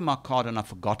I gave him my card and I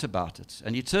forgot about it.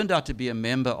 And he turned out to be a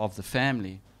member of the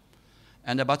family.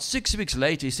 And about 6 weeks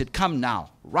later, he said, come now,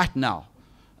 right now.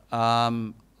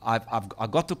 I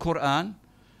got the Quran,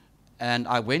 and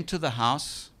I went to the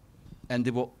house, and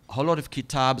there were a whole lot of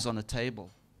kitabs on a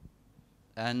table.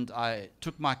 And I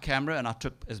took my camera and I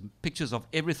took pictures of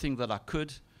everything that I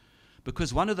could,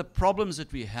 because one of the problems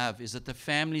that we have is that the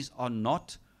families are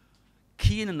not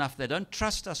keen enough. They don't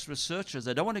trust us researchers.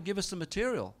 They don't want to give us the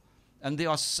material. And there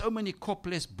are so many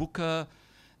Koples Boeke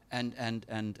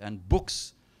and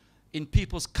books in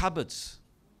people's cupboards.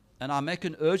 And I make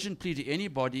an urgent plea to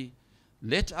anybody,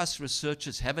 let us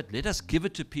researchers have it. Let us give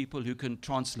it to people who can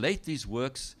translate these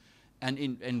works and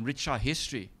enrich our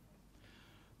history.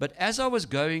 But as I was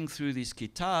going through these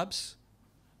kitabs,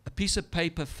 a piece of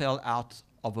paper fell out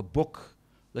of a book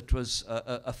that was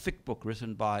a fiqh book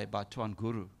written by Tuan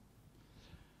Guru.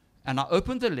 And I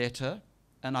opened the letter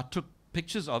and I took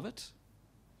pictures of it.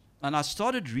 And I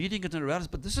started reading it and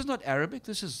realized, but this is not Arabic.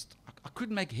 I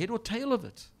couldn't make head or tail of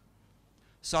it.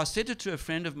 So I sent it to a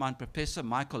friend of mine, Professor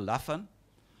Michael Laffan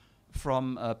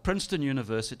from Princeton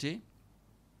University,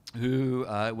 who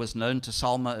was known to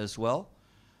Salma as well,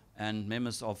 and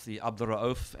members of the Abdul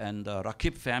Rauf and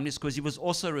Rakib families, because he was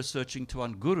also researching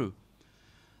Tuan Guru.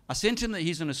 I sent him that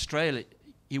he's in Australia.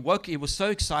 He was so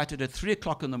excited at 3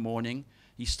 o'clock in the morning,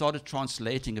 he started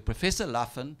translating it. Professor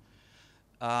Laffan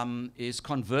is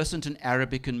conversant in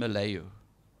Arabic and Malayu.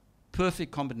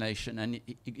 Perfect combination. And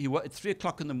at 3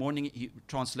 o'clock in the morning, he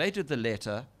translated the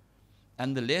letter,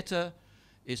 and the letter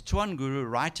is Tuan Guru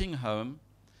writing home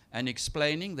and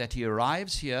explaining that he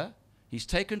arrives here, he's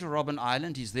taken to Robben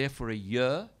Island, he's there for a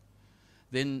year.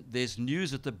 Then there's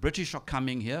news that the British are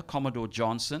coming here, Commodore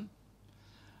Johnson.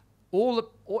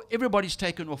 Everybody's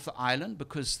taken off the island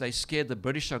because they're scared the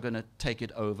British are going to take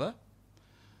it over.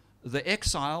 The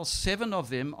exiles, 7 of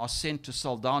them are sent to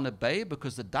Saldanha Bay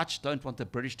because the Dutch don't want the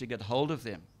British to get hold of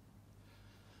them.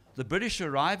 The British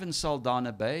arrive in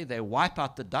Saldanha Bay, they wipe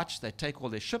out the Dutch, they take all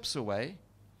their ships away.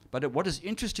 But what is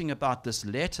interesting about this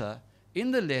letter,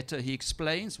 in the letter he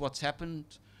explains what's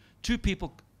happened. 2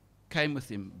 people came with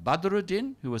him,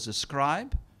 Badruddin, who was a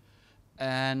scribe,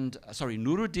 and,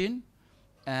 Nuruddin,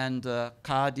 and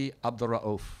Qadi Abdul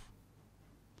Rauf.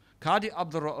 Qadi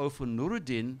Abdul Rauf and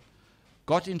Nuruddin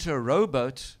got into a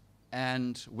rowboat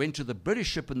and went to the British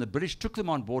ship, and the British took them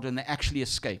on board and they actually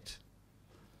escaped.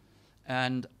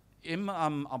 And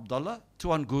Abdullah,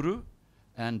 Tuan Guru,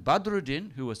 and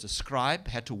Badruddin, who was a scribe,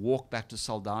 had to walk back to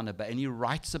Saldanha Bay, and he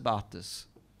writes about this.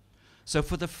 So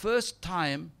for the first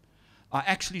time, I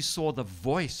actually saw the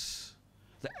voice,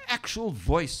 the actual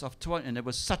voice of Tuan, and it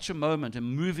was such a moment, a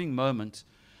moving moment,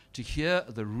 to hear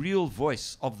the real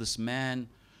voice of this man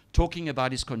talking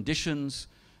about his conditions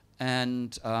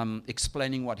and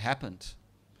explaining what happened.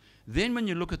 Then when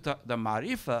you look at the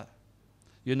Marifa,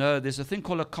 you know, there's a thing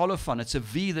called a colophon. It's a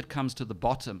V that comes to the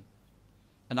bottom.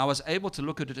 And I was able to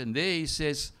look at it, and there he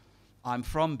says, I'm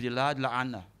from Bilad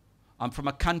La'ana. I'm from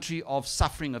a country of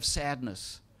suffering, of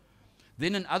sadness.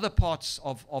 Then in other parts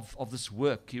of this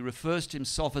work, he refers to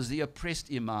himself as the oppressed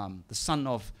Imam, the son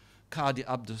of Qadi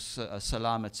Abdul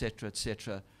Salam, etc.,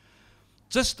 etc.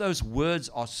 Just those words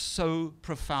are so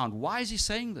profound. Why is he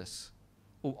saying this?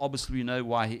 Well, obviously we know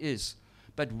why he is.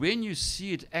 But when you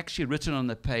see it actually written on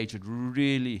the page, it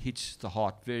really hits the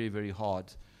heart very, very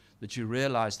hard, that you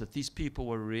realize that these people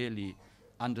were really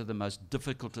under the most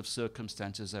difficult of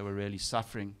circumstances. They were really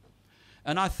suffering.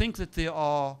 And I think that there's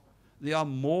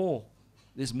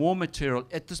more material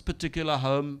at this particular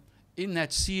home. In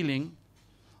that ceiling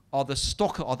are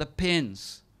the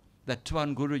pens that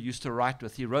Tuan Guru used to write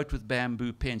with. He wrote with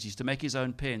bamboo pens. He used to make his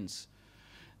own pens.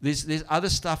 There's other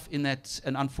stuff in that,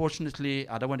 and unfortunately,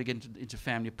 I don't want to get into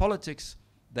family politics.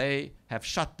 They have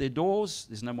shut their doors.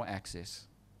 There's no more access.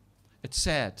 It's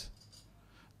sad.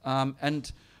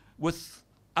 And with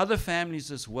other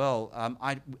families as well,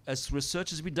 as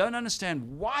researchers, we don't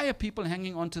understand why are people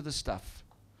hanging on to this stuff.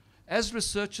 As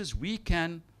researchers, we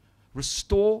can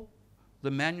restore the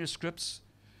manuscripts.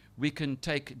 We can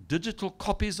take digital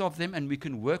copies of them, and we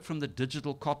can work from the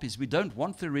digital copies. We don't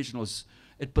want the originals.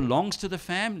 It belongs to the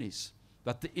families.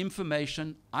 But the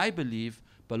information, I believe,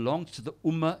 belongs to the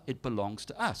Ummah. It belongs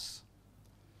to us.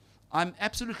 I'm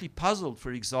absolutely puzzled,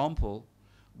 for example,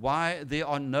 why there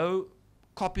are no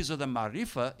copies of the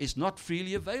Marifa is not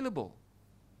freely available.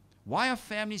 Why are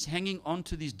families hanging on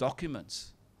to these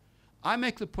documents? I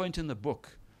make the point in the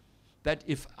book that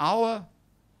if our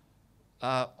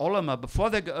ulama, before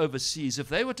they go overseas, if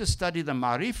they were to study the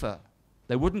Marifa,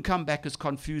 they wouldn't come back as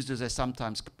confused as they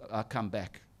sometimes come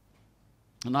back.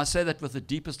 And I say that with the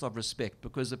deepest of respect,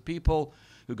 because the people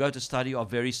who go to study are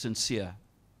very sincere.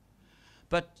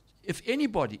 But if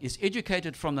anybody is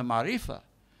educated from the Marifa,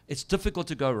 it's difficult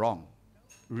to go wrong,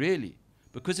 really,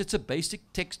 because it's a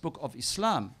basic textbook of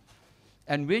Islam.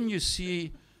 And when you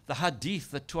see the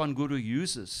hadith that Tuan Guru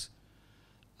uses,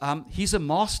 he's a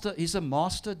master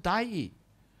da'i.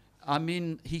 I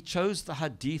mean, he chose the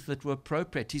hadith that were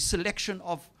appropriate. His selection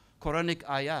of Quranic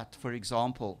ayat, for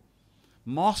example,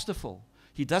 masterful.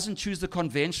 He doesn't choose the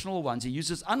conventional ones. He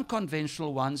uses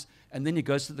unconventional ones, and then he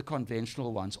goes to the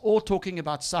conventional ones, all talking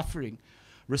about suffering.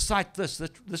 Recite this,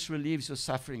 this relieves your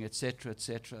suffering, etc.,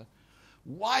 etc.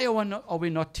 Why are we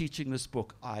not teaching this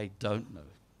book? I don't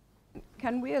know.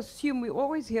 Can we assume, we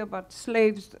always hear about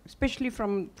slaves, especially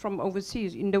from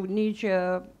overseas,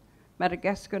 Indonesia,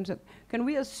 Madagascar, and so, can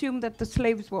we assume that the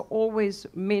slaves were always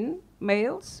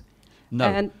males? No.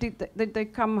 And did they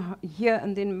come here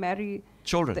and then marry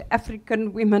children, the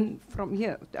African women from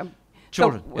here?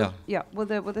 Children, so yeah. Were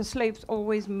the slaves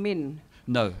always men?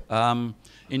 No.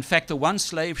 In fact, the one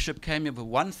slave ship came in with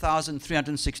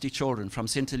 1,360 children from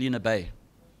St. Helena Bay.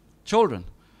 Children.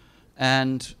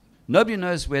 And nobody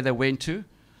knows where they went to.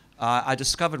 I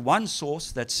discovered one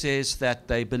source that says that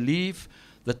they believe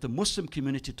that the Muslim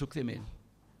community took them in,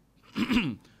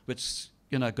 which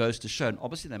goes to show, and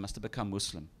obviously they must have become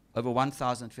Muslim. Over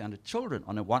 1,300 children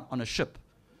on a ship.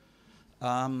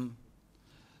 The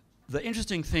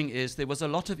interesting thing is there was a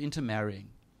lot of intermarrying.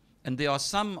 And there are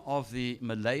some of the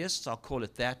Malayists, I'll call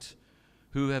it that,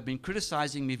 who have been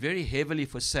criticizing me very heavily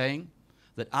for saying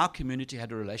that our community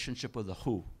had a relationship with the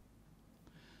Hu.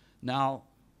 Now,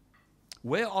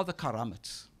 where are the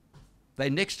Karamats?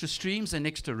 They're next to streams, they're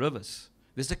next to rivers.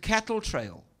 There's a cattle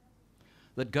trail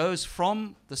that goes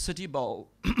from the City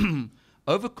Bowl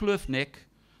over Kloof Neck,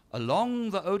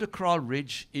 along the Oudekraal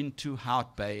Ridge into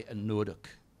Hout Bay and Noordhoek.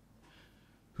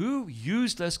 Who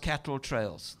used those cattle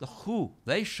trails? The Hu.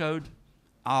 They showed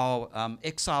our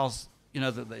exiles,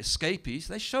 the escapees,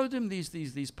 they showed them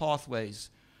these pathways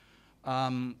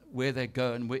where they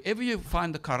go. And wherever you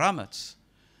find the Karamats,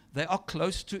 they are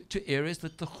close to areas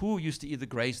that the Hu used to either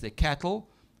graze their cattle,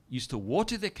 used to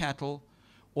water their cattle,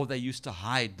 or they used to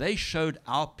hide. They showed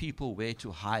our people where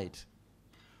to hide.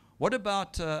 What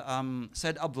about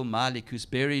Said Abdul Malik, who's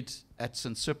buried at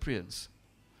St. Cyprian's?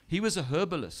 He was a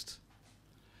herbalist.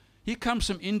 He comes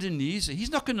from Indonesia.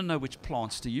 He's not going to know which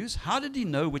plants to use. How did he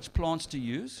know which plants to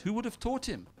use? Who would have taught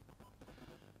him?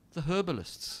 The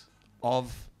herbalists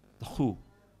of the Hu.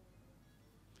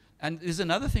 And there's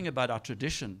another thing about our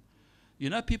tradition.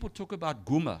 People talk about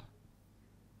guma.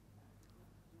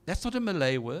 That's not a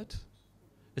Malay word.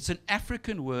 It's an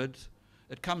African word.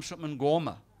 It comes from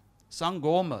Ngoma.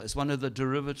 Sangoma is one of the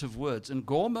derivative words.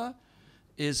 Ngoma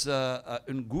is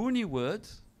an Nguni word,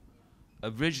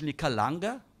 originally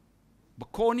Kalanga,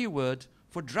 Bokoni word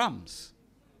for drums.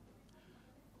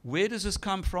 Where does this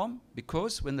come from?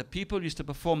 Because when the people used to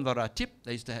perform the ratip,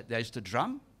 they used to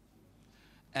drum.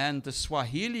 And the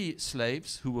Swahili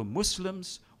slaves, who were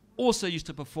Muslims, also used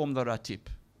to perform the ratip.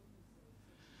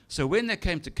 So when they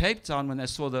came to Cape Town, when they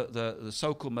saw the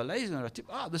so-called Malays in the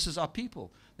ratip, this is our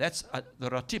people. That's the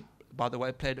ratip, by the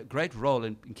way, played a great role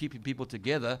in keeping people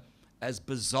together, as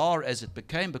bizarre as it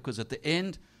became, because at the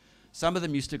end, some of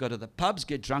them used to go to the pubs,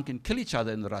 get drunk, and kill each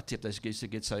other in the ratip. They used to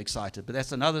get so excited. But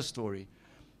that's another story.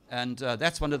 And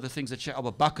that's one of the things that Sheikh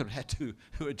Abu Bakr had to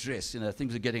address.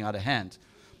 Things are getting out of hand.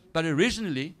 But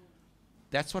originally,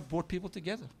 that's what brought people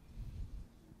together.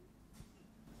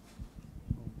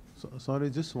 Sorry,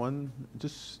 just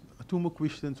two more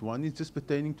questions. One is just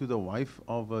pertaining to the wife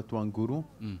of Tuan Guru,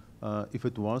 if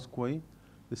it was Koi.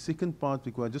 The second part,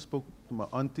 because I just spoke to my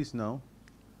aunties now,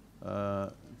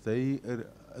 they are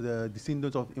the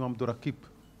descendants of Imam Abdul Rakib,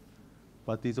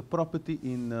 but there's a property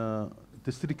in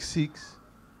District 6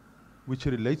 which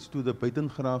relates to the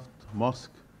Buitengraaf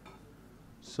Mosque.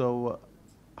 So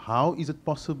how is it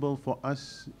possible for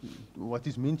us, what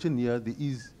is mentioned here, there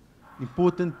is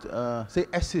important, say,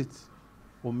 assets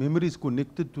or memories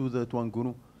connected to the Tuan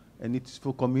Guru, and it's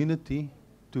for community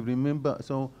to remember.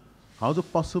 So how is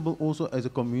it possible also as a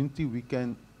community we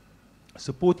can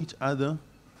support each other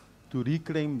to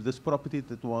reclaim this property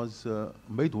that was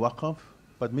made waqaf,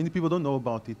 but many people don't know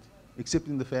about it, except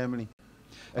in the family.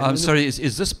 And I'm sorry,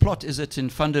 is this plot, is it in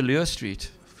Vanderleur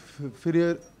Street?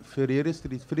 Ferreira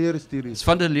Street. It's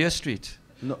Vanderleur Street.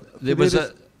 No, There was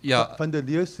a, yeah.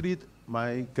 Vanderleur Street,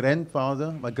 my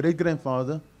grandfather, my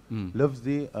great-grandfather, lives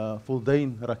there,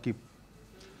 Fuldain Rakib.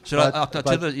 Should I'll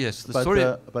tell the, yes, the story.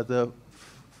 But the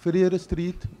Ferreira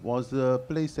Street was the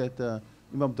place that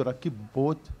Imam Abdul Rakib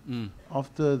bought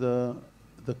after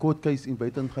the court case in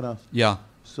Buitengraaf. Yeah.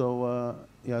 So,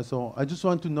 yeah, so I just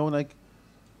want to know, like,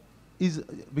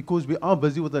 because we are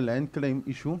busy with the land claim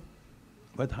issue,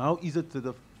 but how is it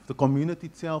that the community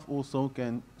itself also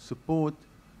can support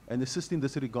and assist in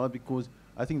this regard? Because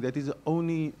I think that is the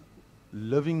only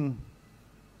living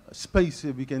space,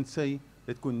 we can say,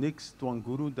 that connects Tuan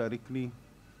Guru directly.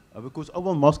 Because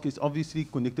our mosque is obviously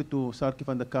connected to Sarki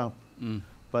van der Kaap,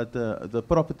 but the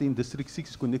property in District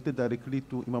 6 is connected directly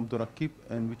to Imam Abdul Rakib,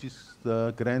 and which is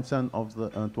the grandson of the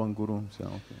Tuan Guru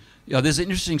himself. Yeah, there's an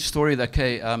interesting story that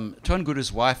Tuan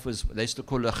Guru's wife was, they used to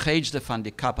call her Khadija van der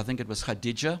Kaap, I think it was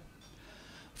Khadija.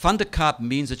 Van der Kaap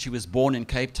means that she was born in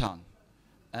Cape Town.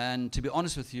 And to be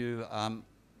honest with you,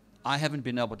 I haven't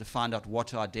been able to find out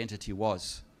what her identity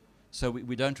was. So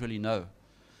we don't really know.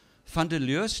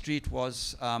 Vanderleur Street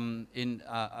was up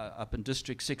in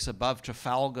District 6 above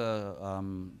Trafalgar,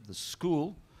 the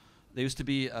school. There used to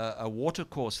be a water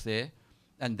course there,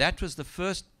 and that was the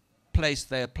first place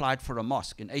they applied for a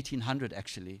mosque in 1800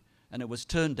 actually, and it was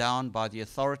turned down by the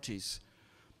authorities.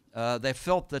 They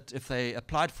felt that if they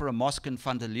applied for a mosque in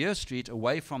Vanderleur Street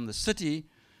away from the city,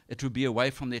 it would be away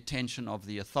from the attention of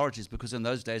the authorities, because in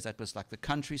those days that was like the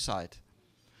countryside.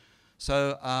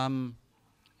 So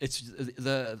it's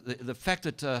the fact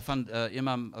that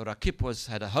Imam Rakib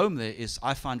had a home there is,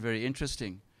 I find, very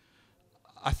interesting.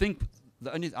 I think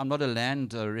I'm not a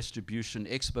land restitution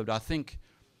expert, but I think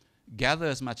gather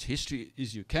as much history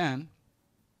as you can.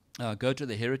 Go to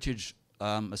the Heritage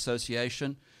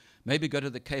Association, maybe go to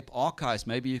the Cape Archives.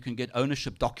 Maybe you can get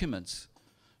ownership documents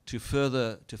to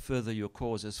further your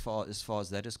cause as far as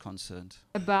that is concerned.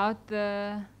 About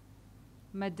the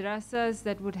madrasas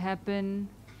that would happen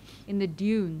in the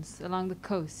dunes along the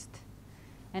coast,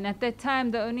 and at that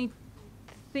time the only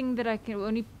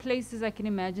places I can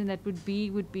imagine that would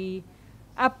be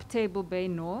up Table Bay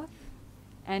North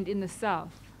and in the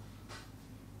south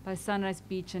by Sunrise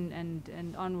Beach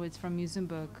and onwards from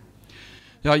Muizenberg.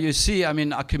 Yeah, you see, I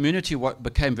mean, our community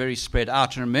became very spread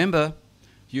out. And remember,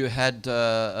 you had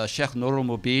Sheikh Nurul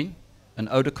Mubin, an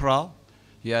Oudekraal.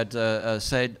 You had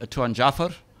Said Tuan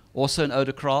Jafar, also an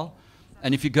Oudekraal.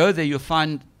 And if you go there, you'll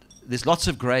find there's lots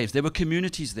of graves. There were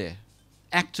communities there,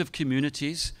 active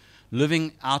communities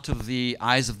living out of the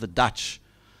eyes of the Dutch.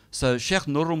 So Sheikh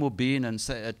Nurul Mubin and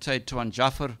Said Tuan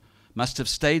Jafar must have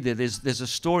stayed there. There's a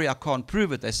story, I can't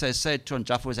prove it. They say Said Tuan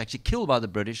Jafar was actually killed by the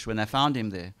British when they found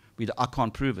him there. I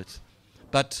can't prove it.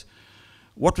 But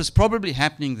what was probably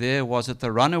happening there was that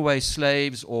the runaway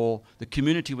slaves or the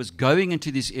community was going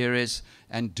into these areas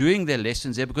and doing their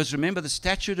lessons there, because remember, the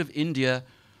Statute of India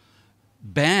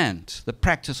banned the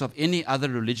practice of any other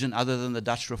religion other than the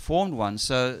Dutch Reformed one.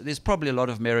 So there's probably a lot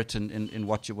of merit in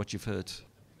what you've heard.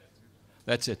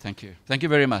 That's it. Thank you. Thank you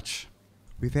very much.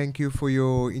 We thank you for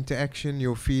your interaction,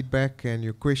 your feedback, and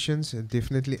your questions. It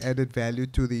definitely added value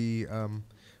to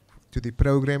the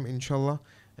program, inshallah.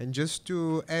 And just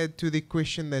to add to the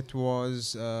question that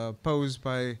was posed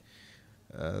by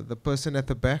the person at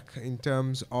the back in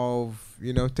terms of,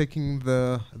 taking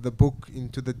the book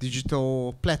into the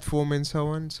digital platform and so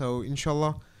on. So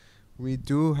inshallah, we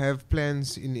do have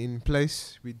plans in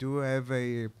place. We do have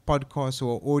a podcast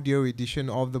or audio edition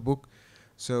of the book.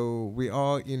 So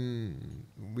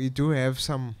we do have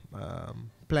some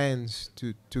plans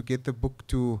to get the book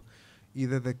to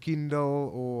either the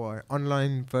Kindle or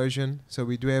online version. So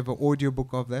we do have an audio book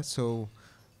of that. So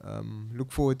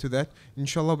look forward to that.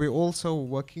 Inshallah, we're also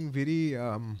working very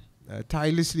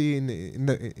tirelessly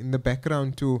in the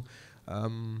background to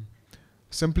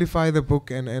simplify the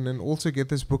book and also get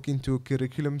this book into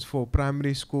curriculums for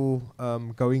primary school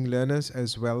going learners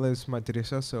as well as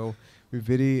madrasa. So we're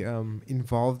very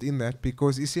involved in that,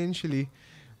 because essentially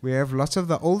we have lots of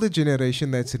the older generation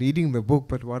that's reading the book,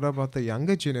 but what about the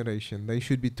younger generation? They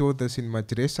should be taught this in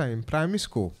madrasa, in primary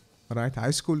school, right? High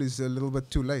school is a little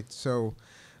bit too late. So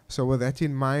with that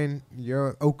in mind,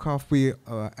 at Awqaf,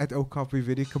 we're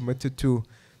very committed to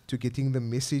getting the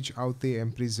message out there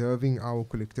and preserving our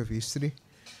collective history.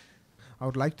 I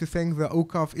would like to thank the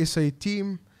Awqaf SA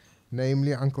team,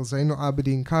 namely Uncle Zainul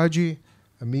Abidin Kaji,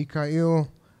 Mikael,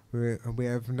 we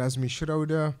have Nazmi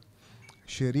Schroeder,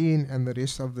 Shireen, and the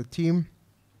rest of the team.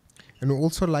 And we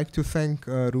also like to thank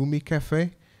Rumi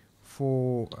Cafe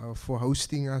for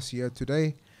hosting us here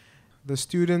today. The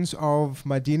students of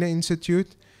Medina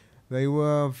Institute, they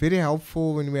were very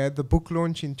helpful when we had the book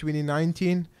launch in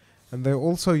 2019, and they're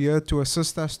also here to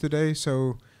assist us today.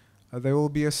 So they will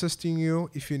be assisting you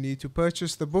if you need to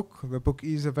purchase the book. The book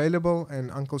is available, and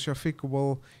Uncle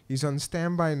Shafiq is on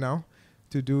standby now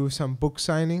to do some book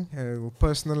signing and will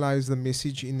personalize the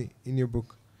message in your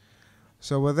book.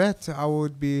 So with that, I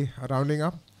would be rounding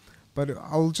up, but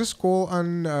I'll just call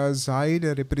on Zaid,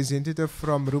 a representative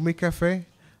from Rumi Cafe.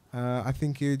 I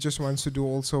think he just wants to do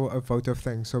also a vote of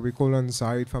thanks. So we call on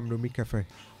Zaid from Rumi Cafe.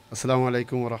 Assalamu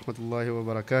alaikum wa rahmatullahi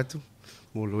wa barakatuh.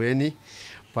 Mulweni,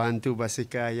 Bantu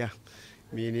Basikaya,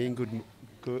 meaning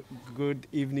good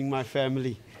evening, my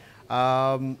family.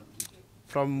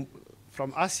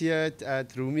 From us here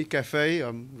at Rumi Cafe,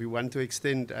 we want to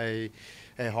extend a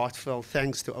heartfelt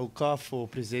thanks to Awqaf for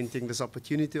presenting this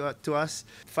opportunity to us.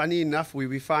 Funny enough,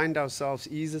 we find ourselves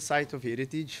is a site of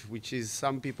heritage, which is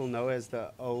some people know as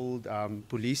the old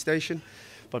police station.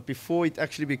 But before it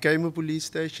actually became a police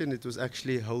station, it was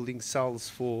actually holding cells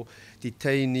for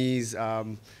detainees.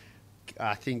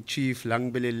 I think Chief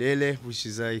Langbelelele, which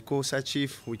is a Xhosa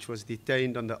chief, which was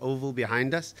detained on the oval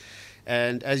behind us.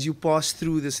 And as you pass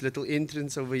through this little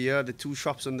entrance over here, the two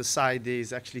shops on the side,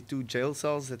 there's actually two jail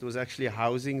cells that was actually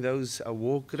housing those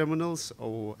war criminals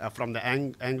or from the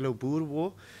Anglo-Boer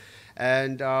War.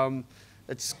 And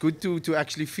it's good to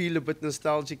actually feel a bit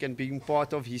nostalgic and being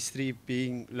part of history,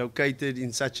 being located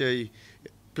in such a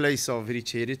place of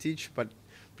rich heritage. But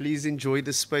please enjoy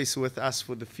the space with us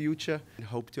for the future and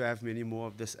hope to have many more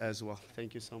of this as well.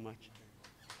 Thank you so much.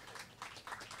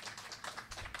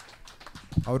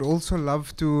 I would also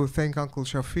love to thank Uncle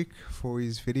Shafiq for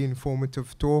his very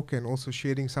informative talk and also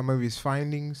sharing some of his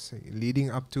findings leading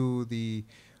up to the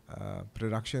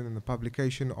production and the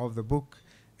publication of the book.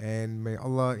 And may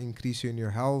Allah increase you in your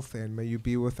health, and may you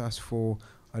be with us for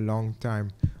a long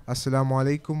time. Assalamu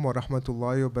alaikum wa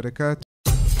rahmatullahi wa barakatuh.